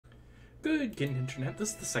Good internet. This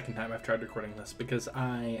is the second time I've tried recording this because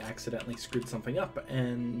I accidentally screwed something up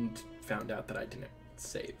and found out that I didn't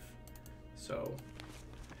save. So,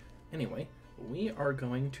 anyway, we are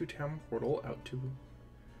going to Town Portal out to...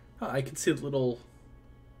 Oh, I can see the little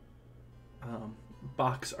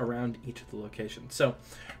box around each of the locations. So,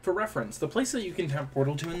 for reference, the place that you can Town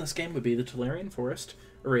Portal to in this game would be the Tolarian Forest,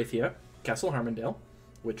 Arathia, Castle Harmondale,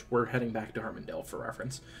 which we're heading back to Harmondale for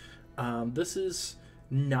reference. This is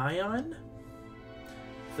Nighon,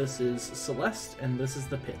 this is Celeste, and this is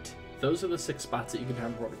the Pit. Those are the 6 spots that you can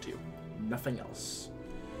Town Portal to. Nothing else.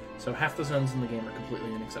 So half the zones in the game are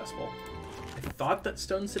completely inaccessible. I thought that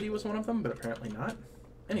Stone City was one of them, but apparently not.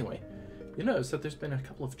 Anyway, you notice that there's been a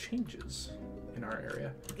couple of changes in our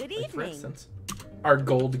area. Good evening. For instance, our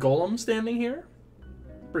gold golem standing here.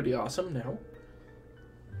 Pretty awesome now.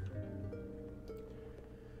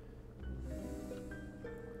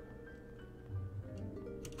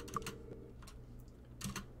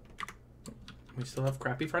 We still have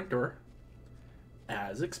crappy front door,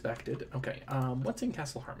 as expected. Okay, what's in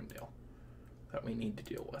Castle Harmondale that we need to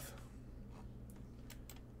deal with?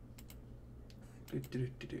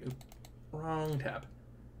 Wrong tab.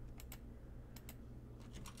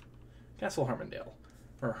 Castle Harmondale,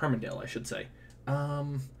 or Harmondale, I should say.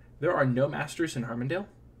 There are no masters in Harmondale.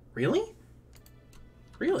 Really?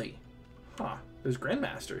 Really? Huh. There's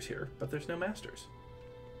grandmasters here, but there's no masters.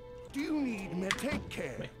 Do you need medical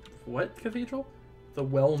care? Wait. What cathedral? The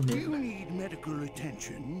well-named. Do you need medical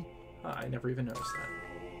attention? I never even noticed that.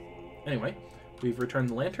 Anyway, we've returned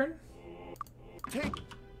the lantern.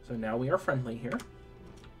 So now we are friendly here.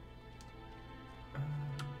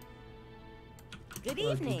 Good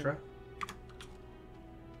evening. Keitra.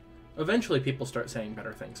 Eventually people start saying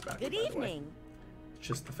better things about you, Good by the way. evening. It's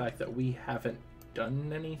just the fact that we haven't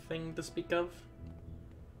done anything to speak of.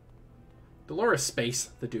 Dolores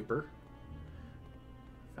Space, the duper.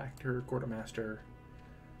 Factor, Quartermaster.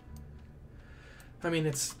 I mean,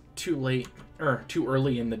 it's too late, or too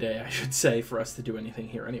early in the day, I should say, for us to do anything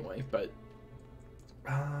here anyway, but...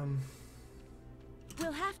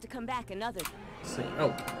 We'll have to come back another... Let's see.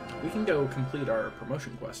 Oh, we can go complete our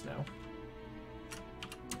promotion quest now.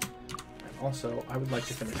 And also, I would like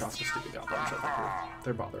to finish off the stupid goblins over here.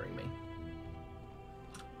 They're bothering me.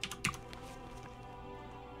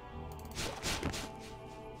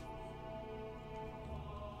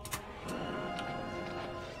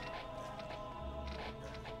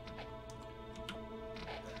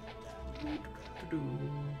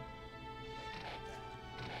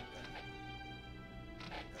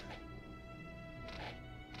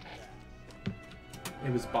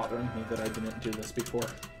 It was bothering me that I didn't do this before.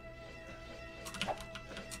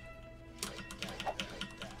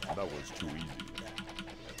 That was too easy.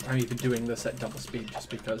 I'm even doing this at double speed just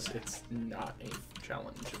because it's not a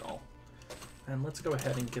challenge at all. And let's go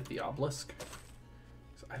ahead and get the obelisk.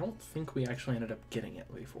 So I don't think we actually ended up getting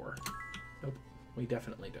it before. Nope, we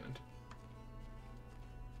definitely didn't.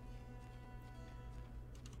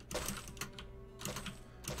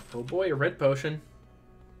 Oh boy, a red potion.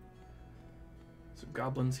 Some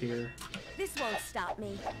goblins here. This won't stop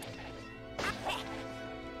me.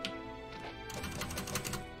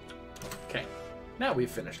 Okay, now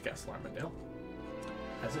we've finished Castle Armondale,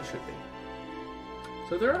 as it should be.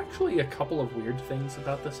 So there are actually a couple of weird things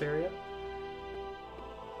about this area.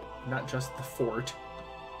 Not just the fort.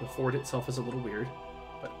 The fort itself is a little weird,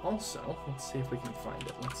 but also, let's see if we can find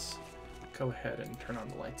it. Let's go ahead and turn on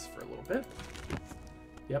the lights for a little bit.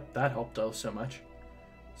 Yep, that helped oh so much.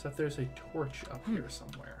 So if there's a torch up here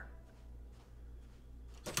somewhere.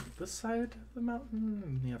 This side of the mountain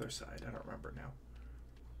and the other side, I don't remember now.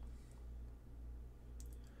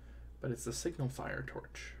 But it's the signal fire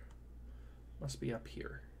torch. Must be up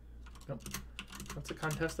here. Nope. That's a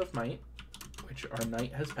contest of might, which our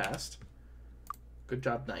knight has passed. Good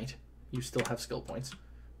job, knight. You still have skill points.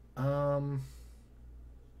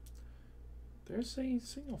 There's a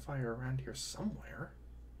signal fire around here somewhere.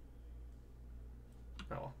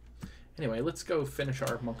 Oh well. Anyway, let's go finish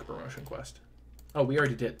our monk promotion quest. Oh, we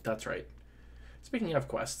already did. That's right. Speaking of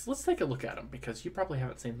quests, let's take a look at them, because you probably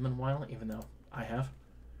haven't seen them in a while, even though I have.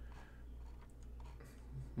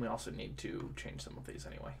 We also need to change some of these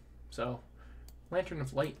anyway. So, Lantern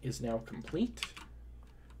of Light is now complete.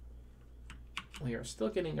 We are still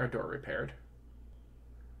getting our door repaired.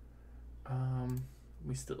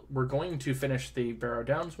 We're going to finish the Barrow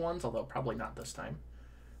Downs ones, although probably not this time.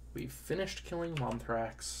 We've finished killing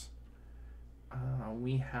Womthrax.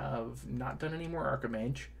 We have not done any more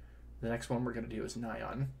Arcomage. The next one we're going to do is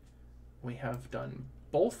Nighon. We have done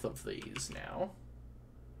both of these now.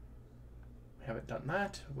 We haven't done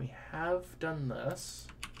that. We have done this.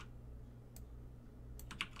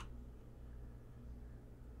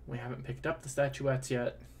 We haven't picked up the statuettes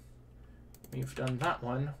yet. We've done that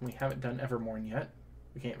one. We haven't done Evermorn yet.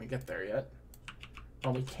 We can't even get there yet.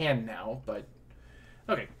 Well, we can now, but...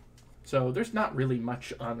 Okay. So there's not really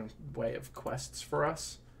much on way of quests for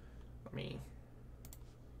us. Let me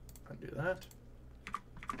undo that.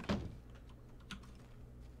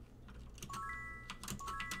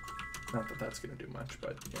 Not that that's going to do much,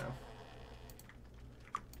 but, you know.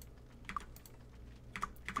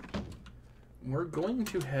 We're going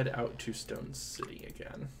to head out to Stone City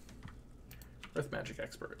again. Earth Magic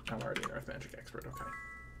Expert. I'm already an Earth Magic Expert.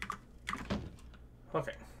 Okay.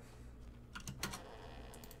 Okay.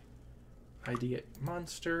 ID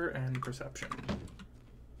Monster and Perception.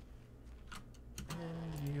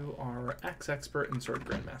 And you are Axe Expert and Sword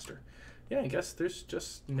Grandmaster. Yeah, I guess there's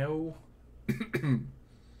just no...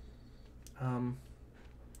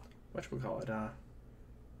 whatchamacallit,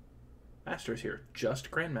 masters here.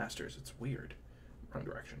 Just Grandmasters. It's weird. Wrong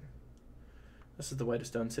direction. This is the way to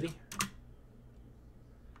Stone City.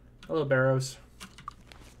 Hello, Barrows.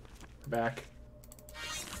 We're back.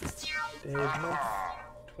 Day of the month.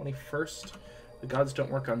 21st. The gods don't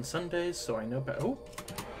work on Sundays, so I know... Oh!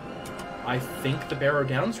 I think the Barrow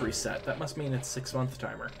Downs reset. That must mean it's 6-month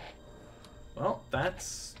timer. Well,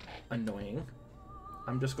 that's annoying.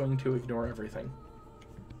 I'm just going to ignore everything.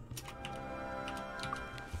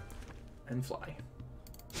 And fly.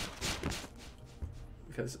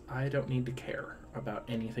 Because I don't need to care about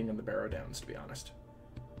anything in the Barrow Downs, to be honest.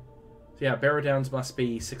 So yeah, Barrow Downs must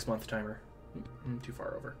be 6-month timer. Too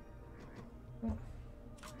far over. Oh.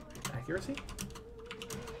 Accuracy?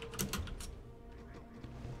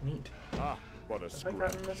 Neat. Ah, what a Have I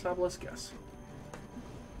gotten this obelisk? Yes.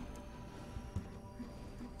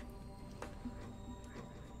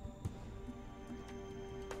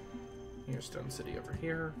 Here's Stone City over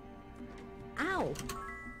here. Ow!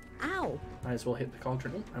 Ow! Might as well hit the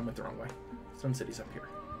cauldron. Oh, I went the wrong way. Stone City's up here.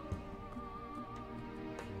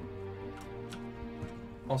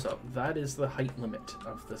 Also, that is the height limit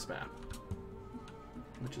of this map,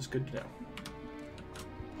 which is good to know.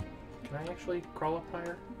 Can I actually crawl up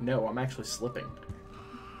higher? No, I'm actually slipping.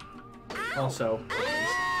 Ow! Also,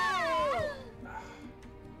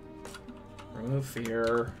 remove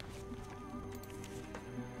fear.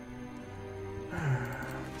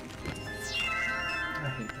 I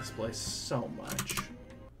hate this place so much.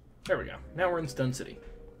 There we go. Now we're in Stone City.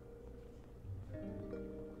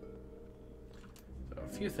 So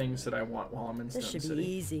a few things that I want while I'm in Stone City. This should be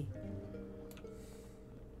easy.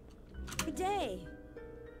 Good day.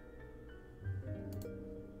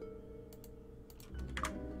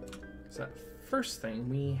 So first thing,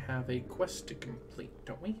 we have a quest to complete,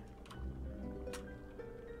 don't we?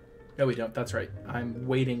 No, we don't. That's right. I'm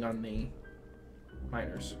waiting on the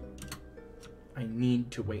miners. I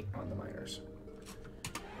need to wait on the miners.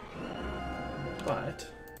 But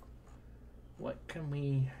what can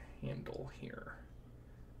we handle here?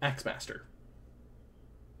 Axemaster.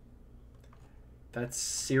 That's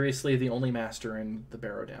seriously the only master in the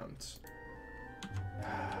Barrow Downs.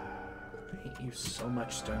 I hate you so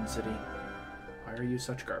much, Stone City. Why are you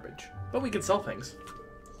such garbage? But we can sell things.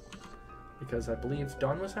 Because I believe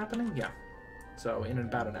dawn was happening? Yeah. So in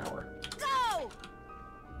about an hour. Go!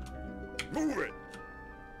 Move it!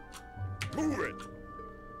 Move it!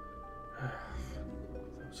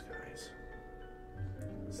 Those guys.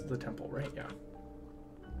 This is the temple, right? Yeah.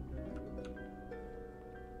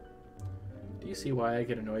 Do you see why I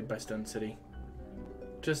get annoyed by Stone City?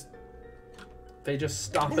 They just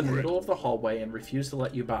stop in the middle of the hallway and refuse to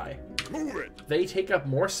let you by. Move it! They take up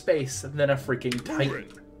more space than a freaking Titan.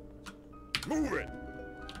 Move it!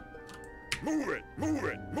 Move it! Move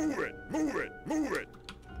it! Move it! Move it! Move it!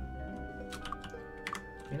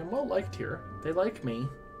 I mean, I'm well liked here. They like me,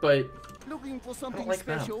 but Looking for I something don't like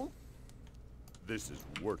them. special? This is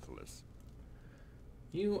worthless.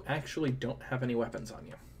 You actually don't have any weapons on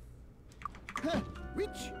you. Huh,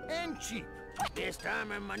 rich and cheap. Best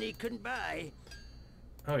armor money couldn't buy.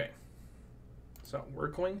 Okay. So we're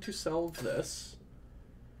going to sell this.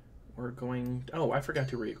 We're going... Oh, I forgot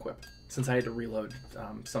to re-equip. Since I had to reload,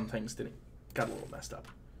 some things got a little messed up.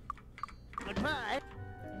 Goodbye.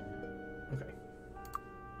 Okay.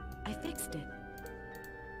 I fixed it.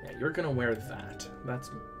 Yeah, you're gonna wear that.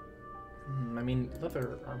 That's... I mean,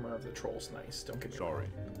 leather armor of the troll's nice. Don't get me Sorry,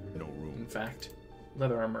 wrong. no room. In fact,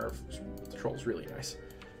 leather armor of the troll's really nice.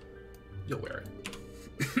 You'll wear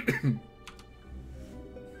it.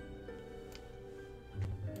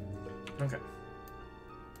 Okay.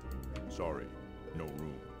 Sorry, no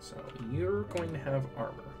room. So you're going to have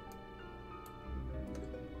armor.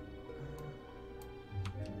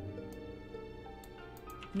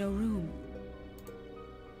 No room.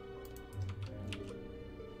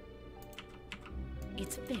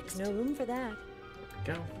 It's fixed. No room for that.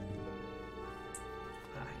 There we go.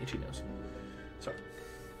 Ah, itchy nose. So,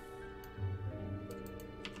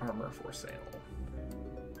 armor for sale.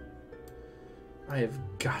 I have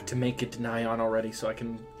got to make it to Nighon already so I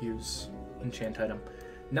can use enchant item.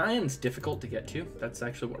 Nighon's difficult to get to. That's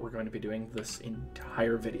actually what we're going to be doing this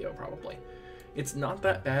entire video, probably. It's not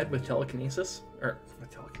that bad with telekinesis. Or, with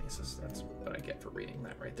telekinesis, that's what I get for reading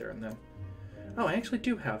that right there and then. Oh, I actually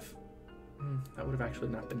do have... that would have actually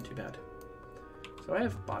not been too bad. So I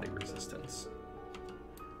have body resistance.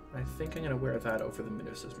 I think I'm going to wear that over the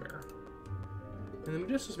Medusa's Mirror. And the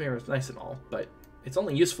Medusa's Mirror is nice and all, but it's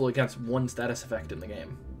only useful against one status effect in the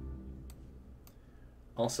game.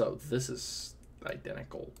 Also, this is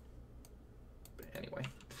identical. But anyway.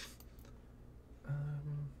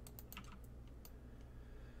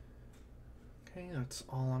 Okay, that's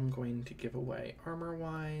all I'm going to give away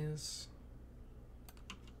armor-wise.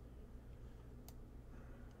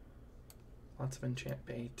 Lots of enchant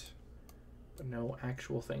bait, but no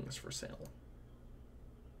actual things for sale.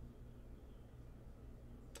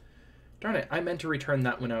 Darn it, I meant to return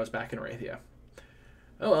that when I was back in Arathia.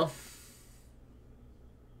 Oh well.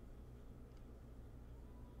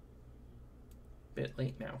 Bit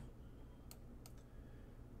late now.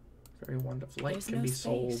 Very Wand of Light can be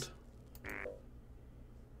sold.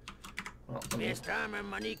 Well, let me Best armor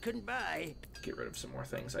money couldn't buy. get rid of some more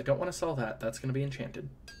things. I don't want to sell that. That's going to be enchanted.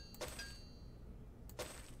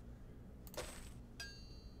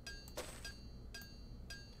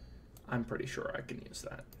 I'm pretty sure I can use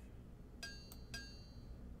that.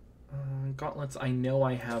 Gauntlets. I know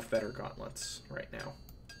I have better gauntlets right now.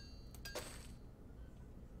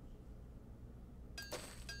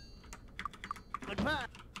 Goodbye.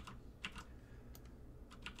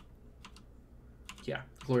 Yeah,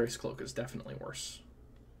 Glorious Cloak is definitely worse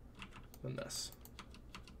than this.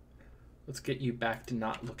 Let's get you back to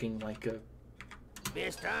not looking like a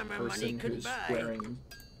Best armor money person couldn't who's buy. wearing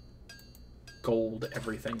gold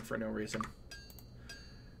everything for no reason.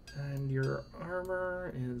 And your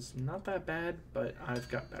armor is not that bad, but I've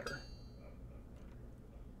got better.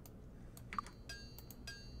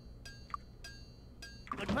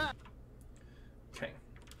 Goodbye. Okay.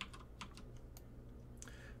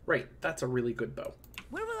 Right, that's a really good bow.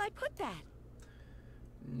 Where will I put that?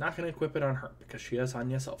 Not going to equip it on her because she has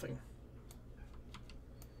Anya Selfing.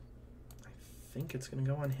 I think it's going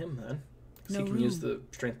to go on him then. Because he can use the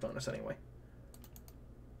strength bonus anyway.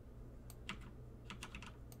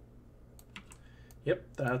 Yep,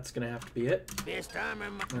 that's going to have to be it. Best armor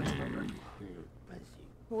That's armor.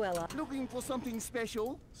 Well, Looking for something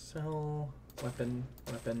special? Sell, weapon,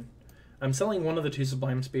 weapon. I'm selling one of the two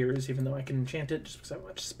Sublime Spears, even though I can enchant it, just because of how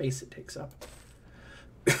much space it takes up.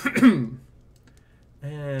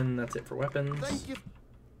 And that's it for weapons. Thank you.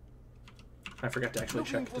 I forgot to actually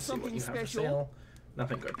check to see what you have for sale.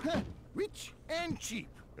 Nothing good. Rich and cheap.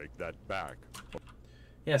 Take that back.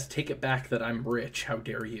 Yes, take it back that I'm rich. How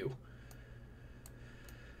dare you?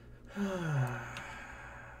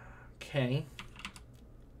 Okay.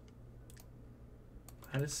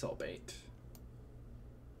 That is sell bait.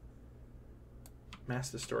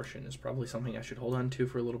 Mass Distortion is probably something I should hold on to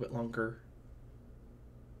for a little bit longer.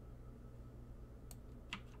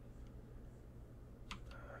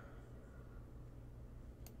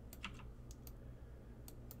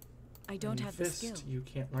 I don't have the skill. You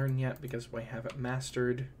can't learn yet because I haven't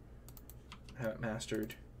mastered.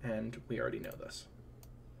 And we already know this.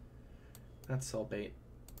 That's sell bait.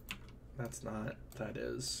 That's not. That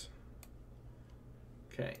is.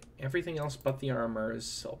 Okay, everything else but the armor is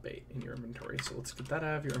sell bait in your inventory. So let's get that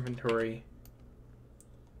out of your inventory.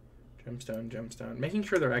 Gemstone, gemstone. Making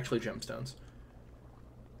sure they're actually gemstones.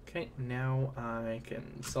 Okay, now I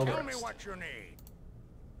can sell the rest. Tell me what you need.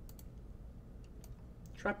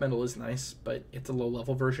 Trap metal is nice, but it's a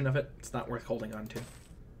low-level version of it. It's not worth holding on to.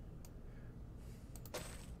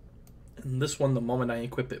 And this one, the moment I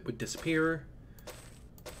equip it, would disappear.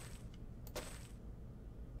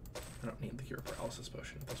 I don't need the Cure Paralysis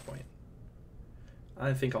Potion at this point.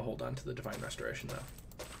 I think I'll hold on to the Divine Restoration,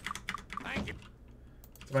 though. Thank you.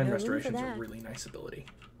 Divine No room for Restoration is a that. really nice ability.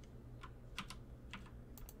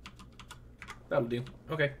 That'll do.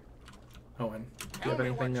 Okay. Owen, do you Tell have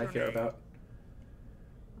me what anything I you care need. about?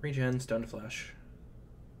 Regen, Stone to Flesh.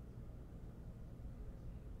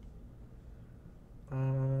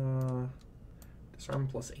 Disarm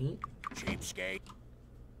plus 8. Cheapskate.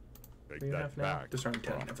 Take Do you that have now? back. Disarm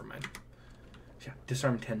 10, never mind. Yeah,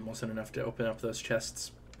 Disarm 10 wasn't enough to open up those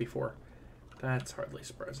chests before. That's hardly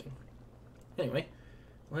surprising. Anyway,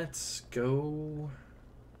 let's go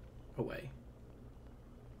away.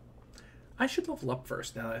 I should level up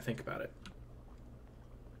first now that I think about it.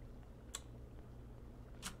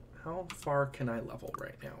 How far can I level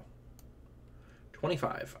right now?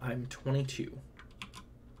 25. I'm 22.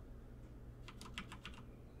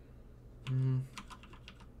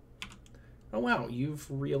 Oh wow, you've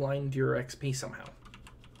realigned your XP somehow.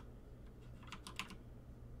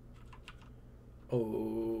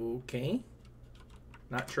 Okay.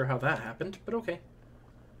 Not sure how that happened, but okay.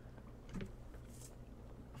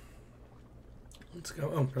 Let's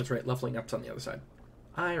go. Oh, that's right. Leveling up's on the other side.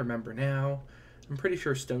 I remember now. I'm pretty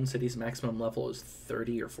sure Stone City's maximum level is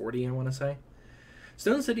 30 or 40, I want to say.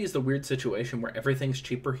 Stone City is the weird situation where everything's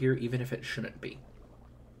cheaper here, even if it shouldn't be.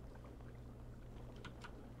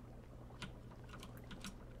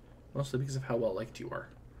 Mostly because of how well liked you are.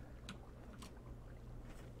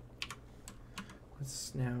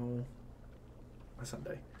 It's now a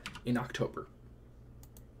Sunday in October.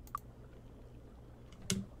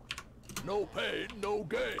 No pain, no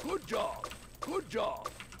gain. Good job. Good job.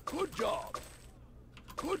 Good job.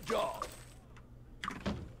 Good job.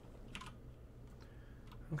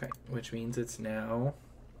 Okay, which means it's now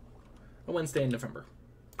a Wednesday in November.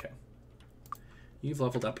 Okay. You've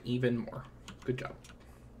leveled up even more. Good job.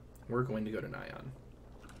 We're going to go to Nighon.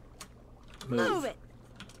 Move it.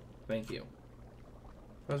 Thank you.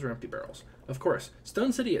 Those are empty barrels. Of course,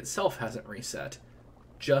 Stone City itself hasn't reset.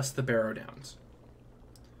 Just the Barrow Downs.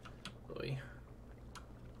 Really.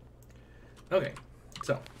 Okay,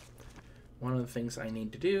 so one of the things I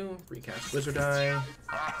need to do, recast Wizard Eye.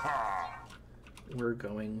 We're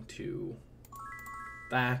going to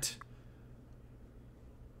that.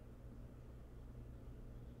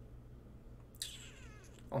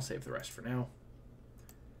 I'll save the rest for now.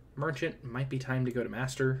 Merchant, might be time to go to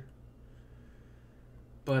Master.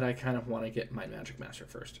 But I kind of want to get my Magic Master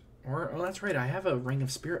first. Or, oh, that's right, I have a Ring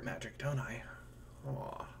of Spirit Magic, don't I?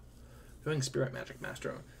 Aw. Doing Spirit Magic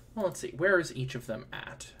Master. Well, let's see, where is each of them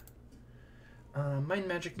at? My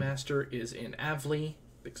Magic Master is in Avley,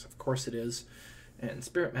 because of course it is. And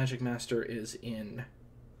Spirit Magic Master is in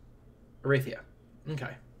Arathia.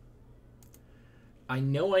 Okay. I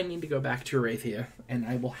know I need to go back to Arathia, and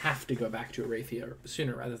I will have to go back to Arathia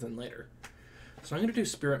sooner rather than later. So I'm going to do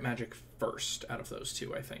Spirit Magic first out of those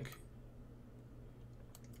two, I think.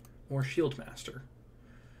 Or Shield Master.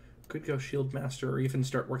 Could go Shield Master or even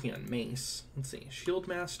start working on Mace. Let's see. Shield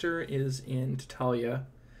Master is in Tatalia.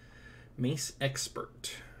 Mace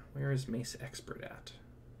Expert. Where is Mace Expert at?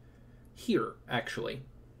 Here, actually.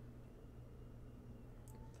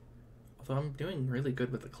 Although I'm doing really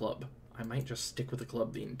good with the club. I might just stick with the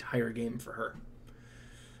club the entire game for her.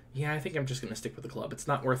 Yeah, I think I'm just going to stick with the club. It's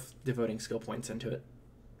not worth devoting skill points into it.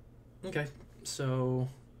 Okay, so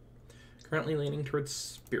currently leaning towards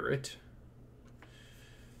Spirit.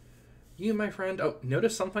 You, my friend... Oh,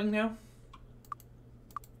 notice something now?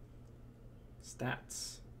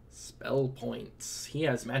 Stats. Spell points. He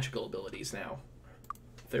has magical abilities now.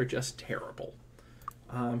 They're just terrible.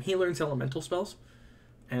 He learns elemental spells,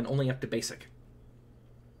 and only up to basic.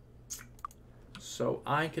 So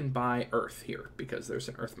I can buy Earth here, because there's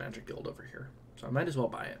an Earth Magic Guild over here. So I might as well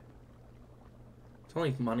buy it. It's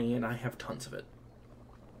only money, and I have tons of it.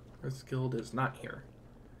 Earth Guild is not here.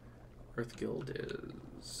 Earth Guild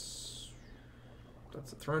is...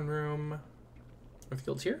 That's the throne room. Earth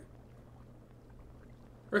Guild's here?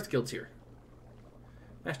 Earth Guild's here.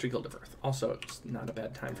 Master Guild of Earth. Also, it's not a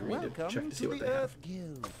bad time for me to check to see what they have.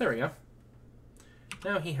 There we go.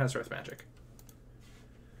 Now he has Earth Magic.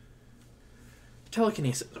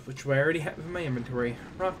 Telekinesis, which I already have in my inventory.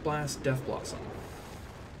 Rock Blast, Death Blossom.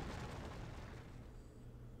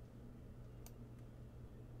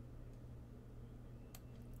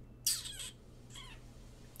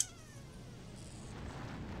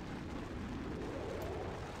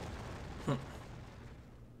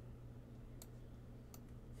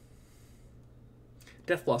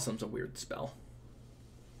 Death Blossom's a weird spell.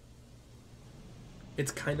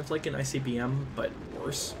 It's kind of like an ICBM, but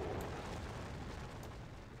worse.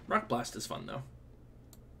 Rock Blast is fun, though.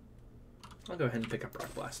 I'll go ahead and pick up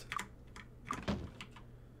Rock Blast.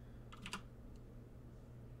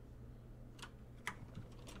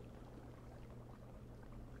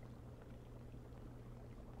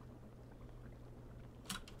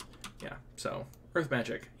 Yeah, so, Earth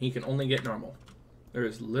Magic. He can only get normal. There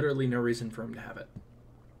is literally no reason for him to have it.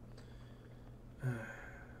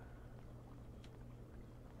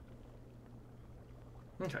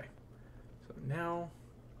 Okay, so now...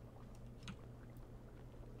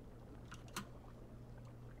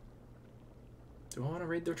 Do I want to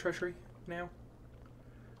raid their treasury now?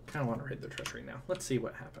 I kind of want to raid their treasury now. Let's see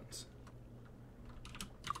what happens.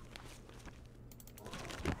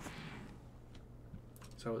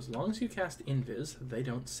 So as long as you cast Invis, they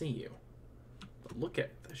don't see you. look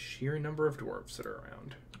at the sheer number of dwarves that are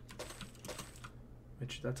around.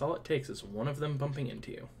 Which, that's all it takes, is one of them bumping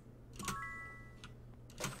into you.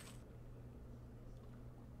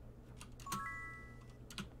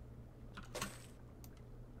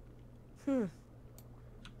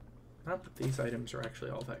 Not that these items are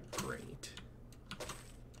actually all that great.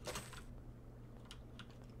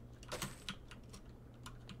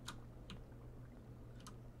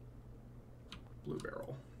 Blue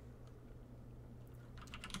barrel.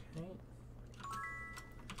 Okay.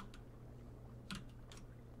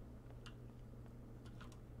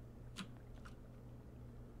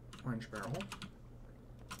 Orange barrel.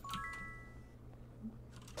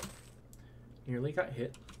 Nearly got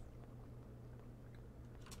hit.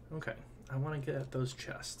 Okay, I want to get at those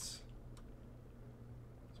chests.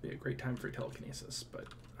 This would be a great time for telekinesis, but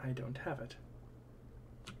I don't have it.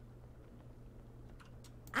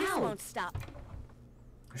 This won't stop.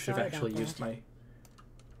 I should have actually used my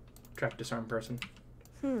trap disarm person.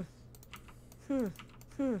 I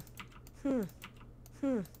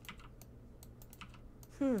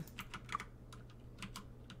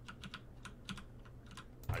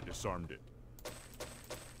disarmed it.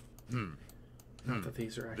 Not that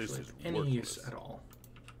these are actually This of is any use worthless. at all.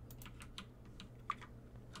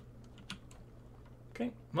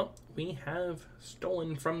 Okay, well, we have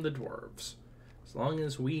stolen from the dwarves. As long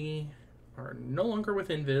as we are no longer with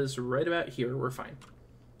invis right about here, we're fine.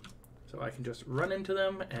 So I can just run into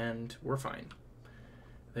them and we're fine.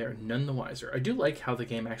 They are none the wiser. I do like how the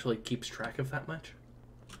game actually keeps track of that much.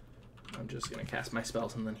 I'm just going to cast my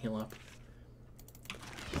spells and then heal up.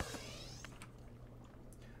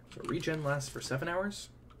 So regen lasts for 7 hours?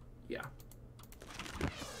 Yeah.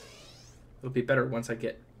 It'll be better once I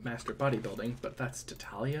get Master Bodybuilding, but that's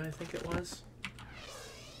Tatalia, I think it was.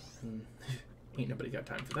 And ain't nobody got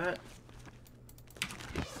time for that.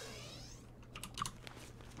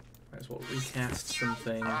 Might as well recast some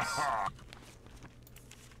things.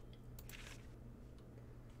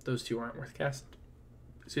 Those two aren't worth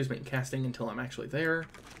casting until I'm actually there.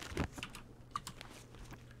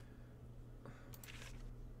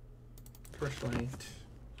 Torchlight.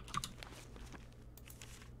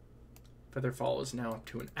 Featherfall is now up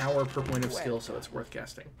to an hour per point of skill, so it's worth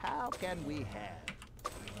casting. How can we have?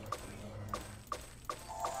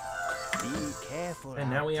 Be careful. And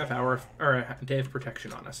now we have Day of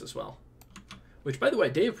Protection on us as well. Which, by the way,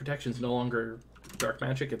 Day of Protection is no longer dark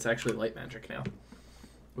magic; it's actually light magic now,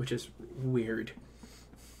 which is weird.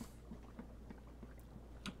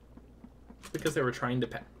 Because they were trying to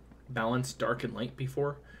balance dark and light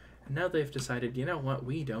before, and now they've decided, you know what,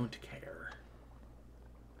 we don't care.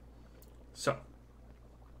 So,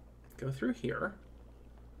 go through here,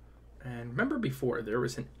 and remember before there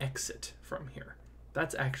was an exit from here.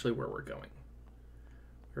 That's actually where we're going.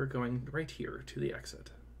 We're going right here to the exit.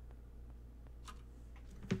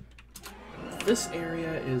 This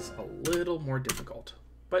area is a little more difficult,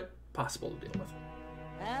 but possible to deal with.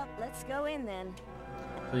 Well, let's go in then.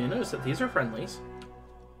 So you notice that these are friendlies,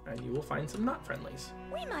 and you will find some not friendlies.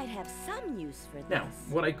 We might have some use for this. Now,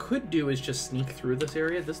 what I could do is just sneak through this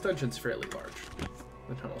area. This dungeon's fairly large,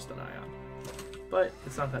 the tunnels to Nighon, but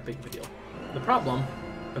it's not that big of a deal. The problem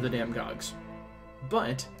are the damn Gogs.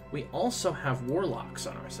 But we also have Warlocks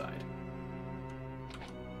on our side.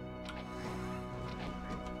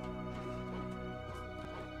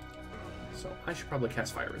 So I should probably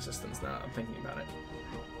cast Fire Resistance now that I'm thinking about it.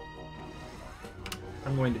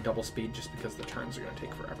 I'm going to double speed just because the turns are going to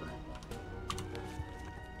take forever.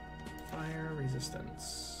 Fire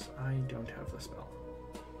Resistance. I don't have the spell.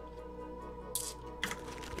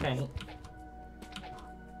 Okay.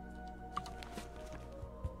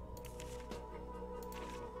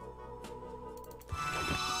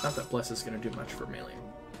 Not that Bless is going to do much for melee,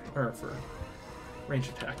 or for range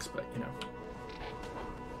attacks, but you know.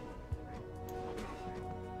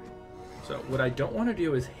 So what I don't want to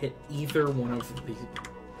do is hit either one of the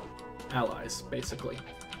allies, basically.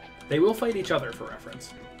 They will fight each other, for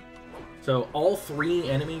reference. So all three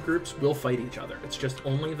enemy groups will fight each other. It's just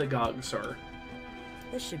only the Gogs are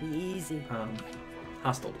This should be easy.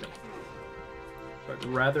 hostile to me. So I'd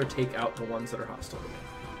rather take out the ones that are hostile to me.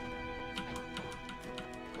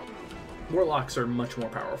 Warlocks are much more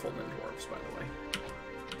powerful than dwarves, by the way.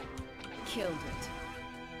 Killed it.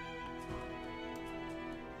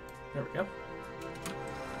 There we go.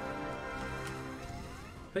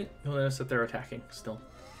 I think you'll notice that they're attacking still.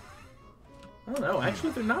 Oh no,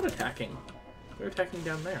 actually they're not attacking. They're attacking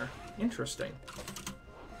down there. Interesting.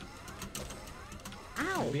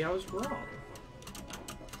 Ow! Maybe I was wrong.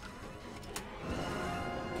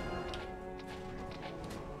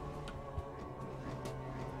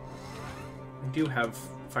 do have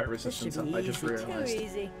fire This should resistance up. be I just easy. realized. Too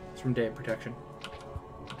easy. It's from Day of Protection.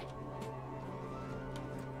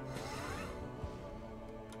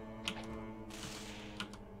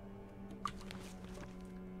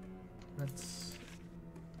 Let's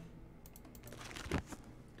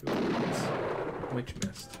do it. Witch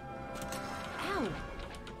Mist. Ow.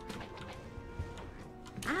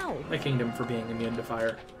 Ow. My kingdom for being immune to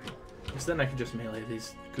fire. Because then I can just melee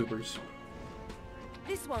these goobers.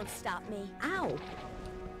 This won't stop me. Ow.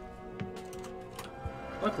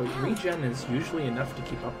 Luckily, regen is usually enough to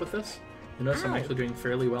keep up with this. You notice I'm Ow. actually doing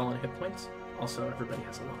fairly well on hit points. Also, everybody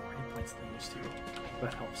has a lot more hit points than they used to.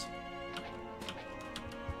 That helps.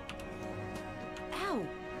 Ow.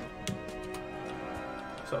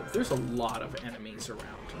 So there's a lot of enemies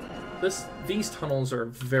around. These tunnels are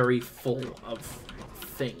very full of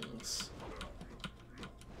things.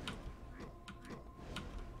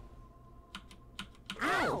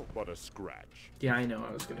 Ow. What a scratch. Yeah, I know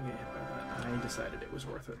I was going to get hit by that. I decided it was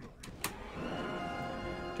worth it.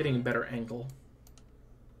 Getting a better angle.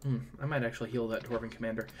 I might actually heal that Dwarven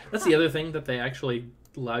Commander. That's the other thing that they actually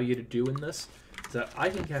allow you to do in this, is that I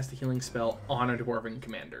can cast a healing spell on a Dwarven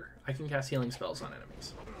Commander. I can cast healing spells on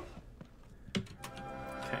enemies.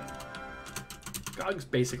 Okay. Gogs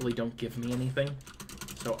basically don't give me anything,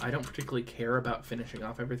 so I don't particularly care about finishing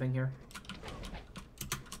off everything here.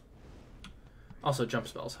 Also, jump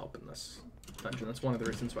spells help in this dungeon. That's one of the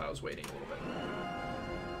reasons why I was waiting a little bit.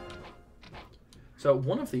 So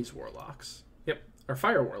one of these Warlocks, are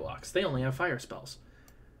Fire Warlocks. They only have fire spells.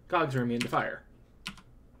 Gogs are immune to fire.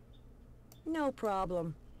 No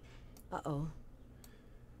problem. Uh-oh.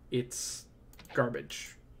 It's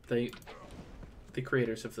garbage. The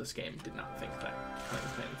creators of this game did not think that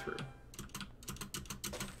plan through.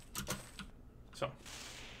 So,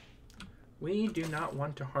 we do not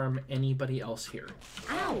want to harm anybody else here.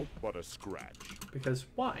 Ow. What a scratch. Because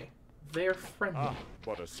why? They're friendly. Ah,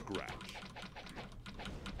 what a scratch.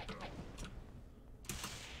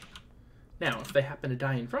 Now, if they happen to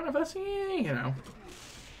die in front of us, you know.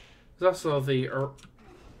 There's also the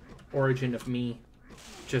origin of me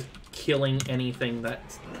just killing anything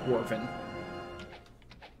that's dwarven.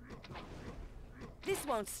 This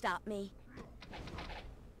won't stop me.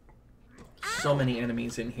 So many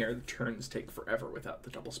enemies in here, the turns take forever without the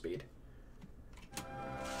double speed.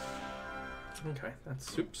 Okay,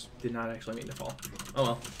 that's... Oops, did not actually mean to fall. Oh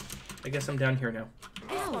well. I guess I'm down here now.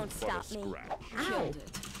 This won't What a stop me. scratch. Ow.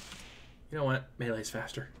 You know what? Melee's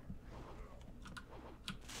faster.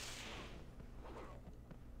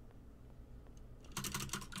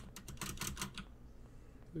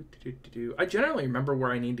 I generally remember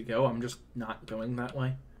where I need to go. I'm just not going that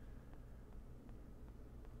way.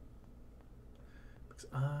 Because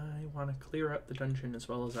I want to clear out the dungeon as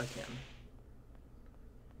well as I can.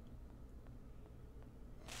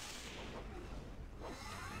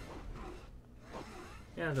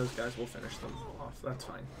 Yeah, those guys will finish them off. That's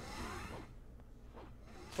fine.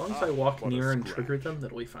 As long as I walk what a near and scratch. trigger them,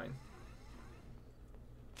 that'll be fine.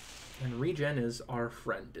 And regen is our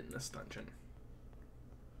friend in this dungeon.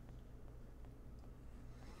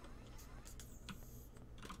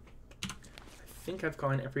 I think I've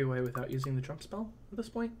gone every way without using the jump spell at this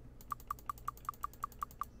point.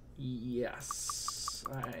 Yes,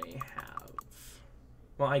 I have.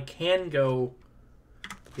 Well, I can go...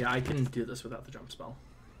 Yeah, I can do this without the jump spell.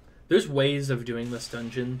 There's ways of doing this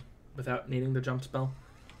dungeon without needing the jump spell.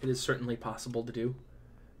 It is certainly possible to do.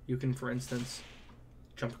 You can, for instance,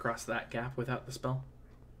 jump across that gap without the spell.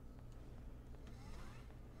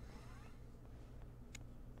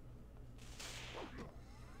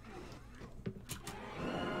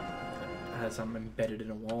 As I'm embedded in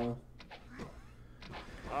a wall.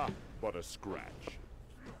 Ah, what a scratch.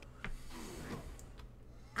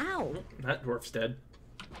 Ow. That dwarf's dead.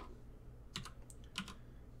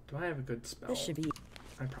 Do I have a good spell? This should be...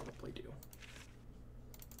 I probably do.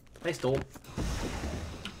 I stole.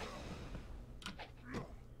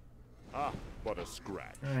 Ah, what a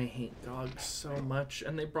scratch. I hate dogs so much,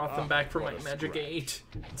 and they brought them back for my what a Magic scratch. 8.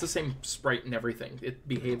 It's the same sprite and everything. It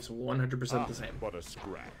behaves 100% Ah, the same. what a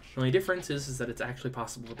scratch. The only difference is that it's actually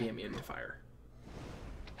possible to be immune to fire.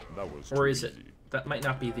 That was Or too is it? easy. That might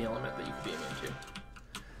not be the element that you could be immune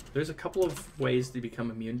to. There's a couple of ways to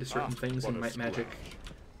become immune to certain things what in a Might Magic scratch.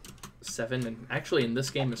 7, and actually in this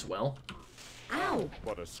game as well. Ow.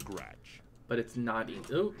 What a scratch. But it's not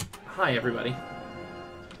easy. Oh, hi everybody.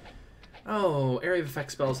 Oh, area of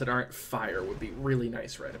effect spells that aren't fire would be really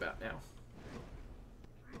nice right about now.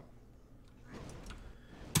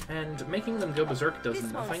 And making them go berserk does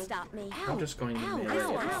This nothing. won't stop me. I'm just going to Ow, melee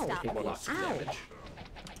ow, it ow. and take lots of Ow. damage.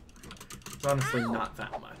 It's honestly Ow. not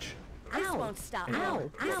that much. This won't stop me.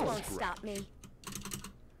 Ow. This won't stop me.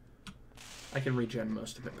 I can regen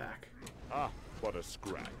most of it back. Ah, what a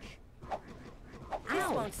scratch. This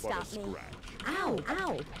won't What a stop me. scratch. Ow!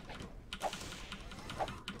 Ow!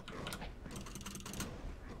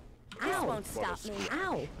 This won't stop me.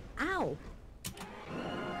 Ow! Ow!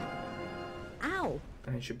 Ow!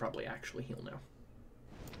 And I should probably actually heal now.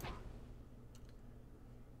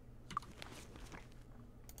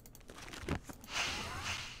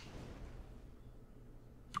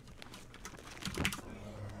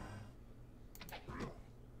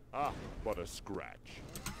 Ah, what a scratch.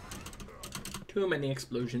 Too many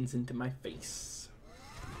explosions into my face.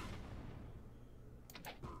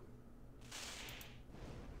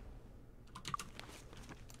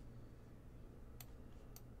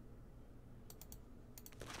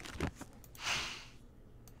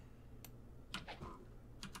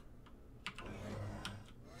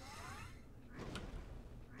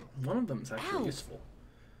 One of them is actually Ow. useful.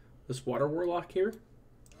 This water warlock here.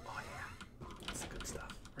 Oh yeah, that's the good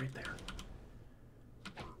stuff right there.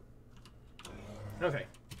 Okay,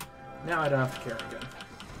 now I don't have to care again.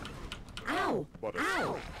 Ow! What a Ow!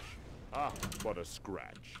 scratch. Ah, what a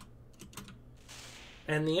scratch.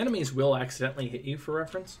 And the enemies will accidentally hit you for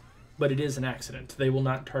reference, but it is an accident. They will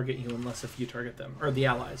not target you unless if you target them. Or the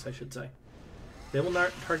allies, I should say. They will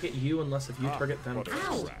not target you unless if you target them What a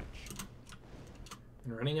first. scratch.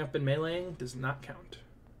 And running up and meleeing does not count.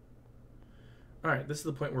 Alright, this is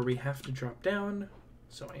the point where we have to drop down.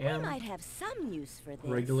 So I We am. might have some use for this.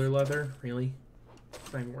 Regular leather, really?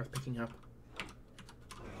 It's not even worth picking up.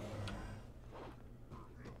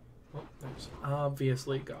 Oh, there's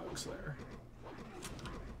obviously Gogs there.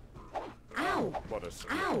 Ow! What a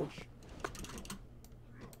scratch. Ow!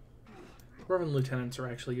 Dwarven lieutenants are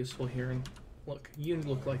actually useful here, and look, you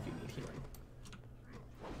look like you need healing.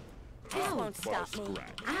 This won't What a stop me.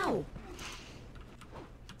 scratch. Ow!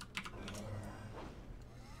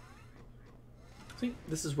 See,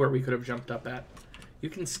 this is where we could have jumped up at. You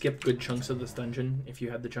can skip good chunks of this dungeon if you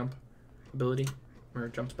had the jump ability, or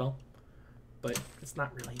jump spell, but it's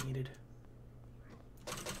not really needed.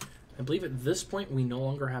 I believe at this point we no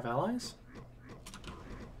longer have allies.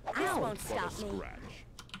 This won't What a stop me. scratch.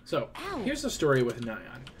 So, Ow. here's the story with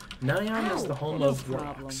Nighon. Nighon is Ow. the home No of problem.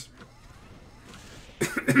 Warlocks.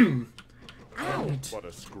 Ow! And What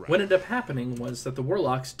a scratch. what ended up happening was that the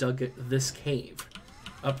Warlocks dug this cave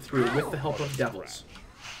up through with the help of devils.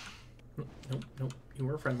 Nope, nope. You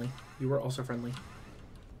were friendly. You were also friendly.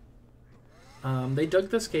 They dug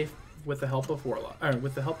this cave with the help of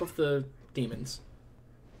with the help of the demons.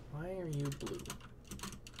 Why are you blue?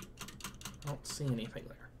 I don't see anything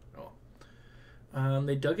there. Oh.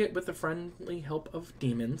 They dug it with the friendly help of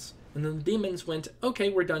demons, and then the demons went, okay,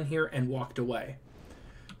 we're done here, and walked away.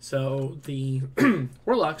 So the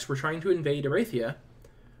Warlocks were trying to invade Arathia,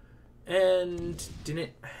 and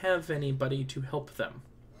didn't have anybody to help them.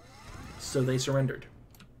 So they surrendered.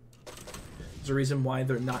 There's a reason why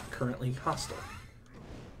they're not currently hostile.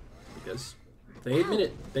 Because they admit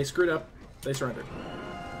it. They screwed up. They surrendered.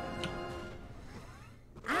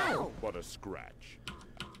 Ow! What a scratch.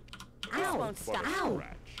 This won't What stop. a Ow!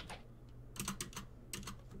 scratch.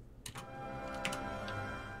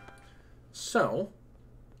 So,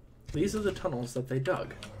 these are the tunnels that they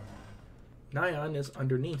dug. Nighon is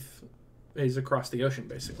underneath. Is across the ocean,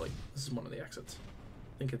 basically. This is one of the exits.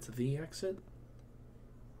 I think it's the exit.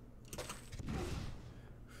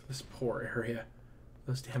 This poor area.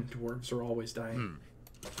 Those damn dwarves are always dying.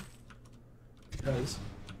 Because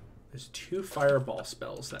there's 2 fireball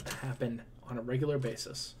spells that happen on a regular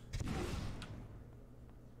basis.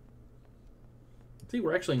 See,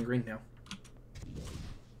 we're actually in green now.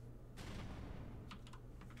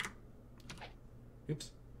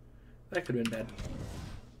 Oops. That could have been bad.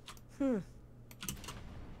 I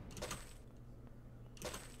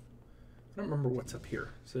don't remember what's up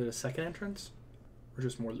here. Is it a second entrance? Or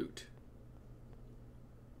just more loot?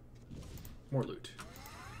 More loot.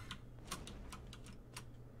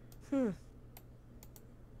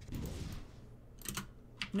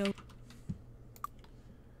 No.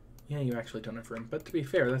 Yeah, you actually don't have room. But to be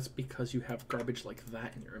fair, that's because you have garbage like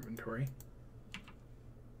that in your inventory.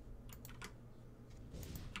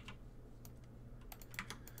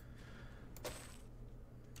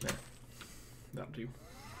 There. That'll do.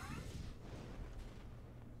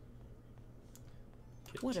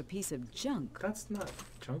 What a piece of junk. That's not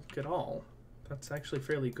junk at all. That's actually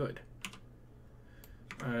fairly good.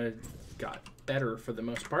 Got better for the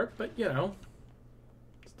most part, but you know,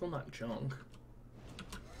 still not junk.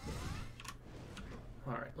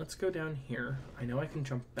 Alright, let's go down here. I know I can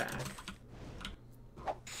jump back.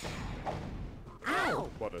 Ow!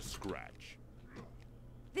 What a scratch.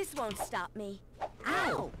 This won't stop me.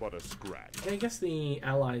 Ow! What a scratch. I guess the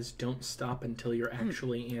allies don't stop until you're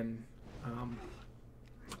actually in,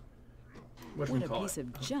 what do we What a call piece it?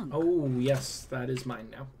 of junk. Oh, yes, that is mine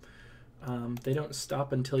now. They don't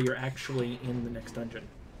stop until you're actually in the next dungeon.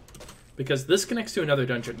 Because this connects to another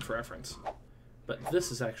dungeon for reference. But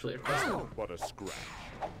this is actually a quest. Ow! What a scratch.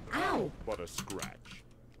 Ow! What a scratch.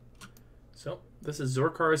 So, this is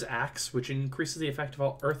Zorkar's Axe, which increases the effect of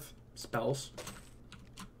all earth spells.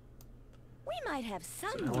 We might have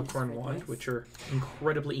some An use Alicorn for Wand, this. which are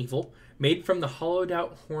incredibly evil. Made from the hollowed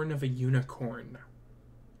out horn of a unicorn.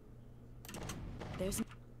 There's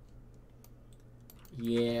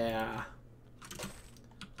Yeah.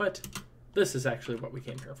 But this is actually what we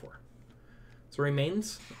came here for. So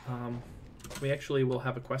remains, we actually will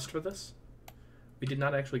have a quest for this. We did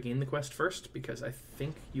not actually gain the quest first because I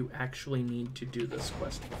think you actually need to do this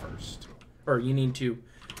quest first. Or you need to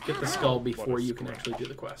get the skull before you can actually do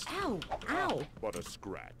the quest. Ow! Ow! What a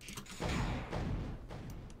scratch.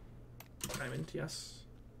 Diamond, yes.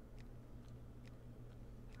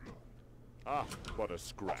 Ah, what a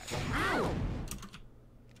scratch. Ow!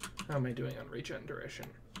 How am I doing on regen duration?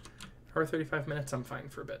 For 35 minutes, I'm fine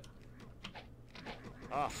for a bit.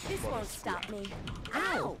 Ah, This what a won't stop scratch. me.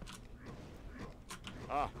 Ow!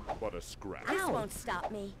 Ah, what a scratch. This won't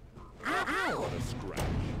stop me. Ow! What a scratch.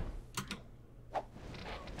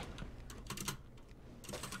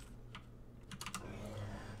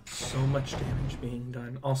 So much damage being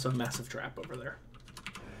done. Also, massive trap over there.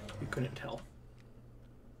 You couldn't tell.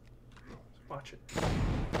 Watch it.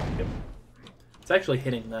 Yep. It's actually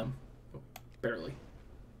hitting them. Oh, barely.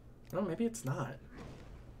 Oh, maybe it's not.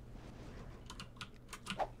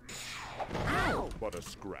 Ow! What a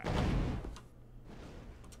scratch.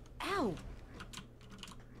 Ow!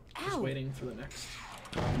 Just Ow! waiting for the next.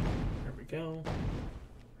 There we go.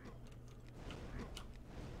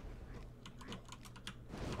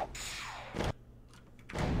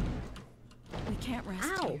 we can't rest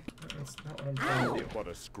Ow! here. That's not what I'm trying to do. What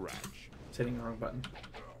a scratch. It's hitting the wrong button.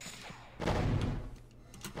 I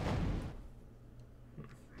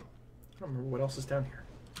don't remember what else is down here.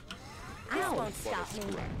 This won't What a stop me.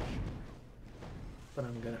 scratch. But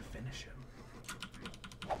I'm gonna finish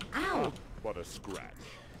him. Ow! What a scratch.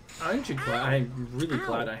 I'm really Ow.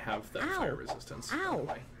 glad I have that Ow. fire resistance. By the Ow.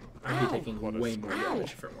 way. I'd be Ow. taking What a way more Ow.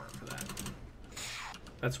 damage if it weren't for that.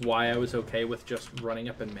 That's why I was okay with just running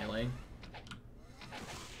up and meleeing.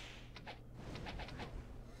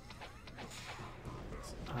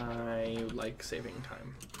 I like saving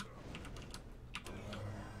time.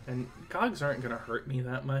 And cogs aren't gonna hurt me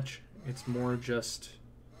that much. It's more just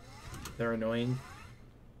they're annoying.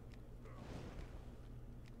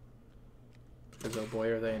 Because oh boy,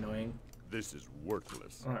 are they annoying. This is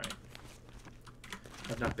worthless. Alright.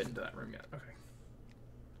 I've not been to that room yet. Okay.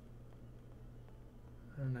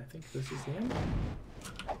 And I think this is the end.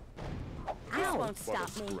 This won't What stop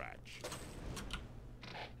a me. scratch.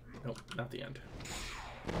 Nope, not the end.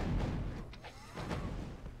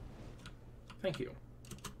 Thank you.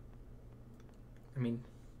 I mean,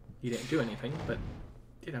 you didn't do anything, but,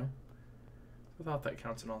 you know, I thought that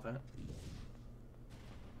counts and all that.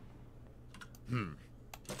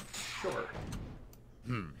 Sure.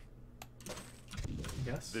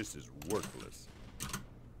 Yes. This is worthless.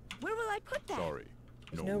 Where will I put that? Sorry.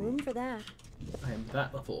 There's no room for that. I am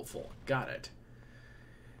that level full. Got it.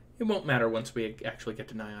 It won't matter once we actually get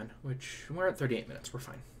to Nighon, which we're at 38 minutes. We're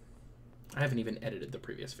fine. I haven't even edited the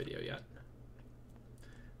previous video yet.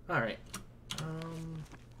 Alright.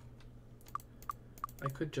 I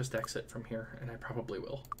could just exit from here, and I probably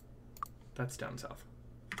will. That's down south.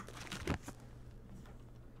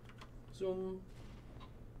 Zoom.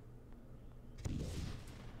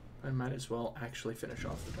 I might as well actually finish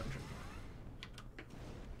off the dungeon.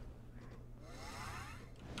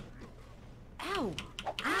 Ow!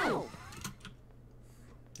 Ow!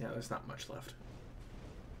 Yeah, there's not much left.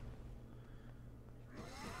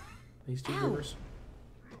 These two Ow. brewers.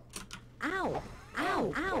 Ow! Ow!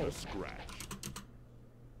 What Ow! a scratch.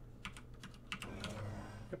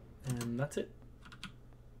 Yep, and that's it.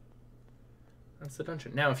 That's the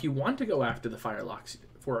dungeon. Now, if you want to go after the fire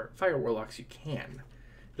warlocks, you can.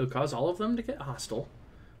 It'll cause all of them to get hostile,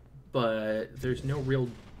 but there's no real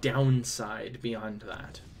downside beyond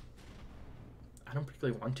that. I don't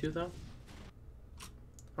particularly want to, though.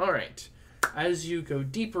 Alright. As you go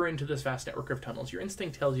deeper into this vast network of tunnels, your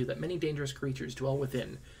instinct tells you that many dangerous creatures dwell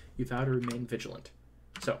within. You vow to remain vigilant.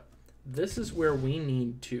 So, this is where we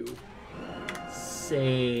need to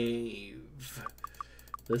save.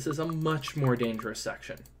 This is a much more dangerous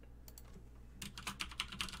section.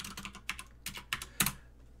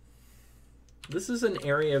 This is an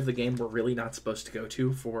area of the game we're really not supposed to go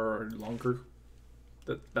to for longer.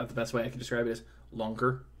 About the best way I can describe it is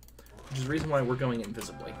longer. Which is the reason why we're going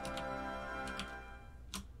invisibly.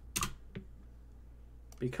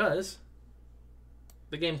 Because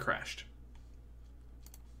the game crashed.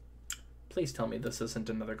 Please tell me this isn't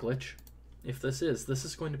another glitch. If this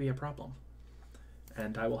is going to be a problem.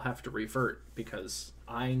 And I will have to revert because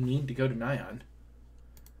I need to go to Nighon.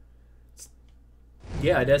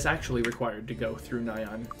 Yeah, it is actually required to go through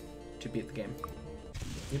Nighon to beat the game.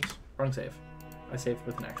 Oops, wrong save. I saved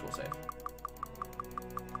with an actual save.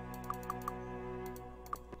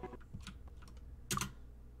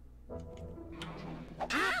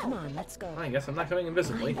 Come on, let's go. I guess I'm not going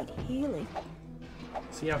invisibly. I need healing.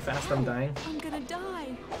 See how fast I'm dying? I'm gonna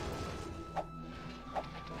die.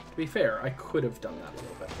 To be fair, I could have done that a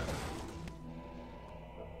little bit better.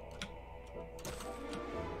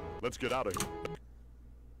 Let's get out of here.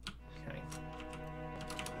 Okay.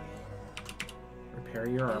 Repair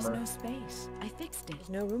your There's armor. no space. I fixed it. There's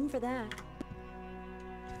no room for that.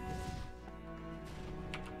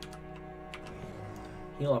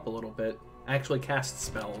 Heal up a little bit. Actually cast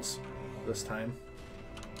spells this time.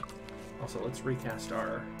 Also, let's recast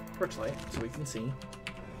our torchlight so we can see.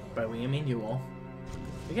 By we, I mean you all.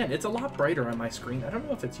 Again, it's a lot brighter on my screen. I don't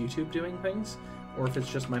know if it's YouTube doing things, or if it's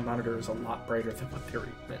just my monitor is a lot brighter than what they were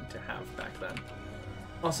meant to have back then.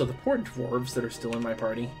 Also, the poor dwarves that are still in my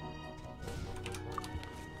party.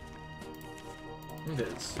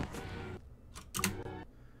 Invis.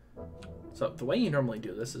 So, the way you normally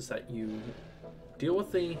do this is that you deal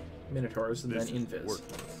with the Minotaurs and This then is invis.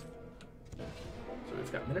 worthless. So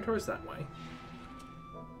we've got Minotaurs that way.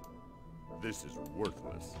 This is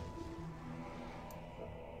worthless.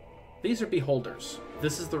 These are beholders.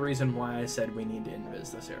 This is the reason why I said we need to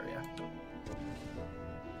invis this area.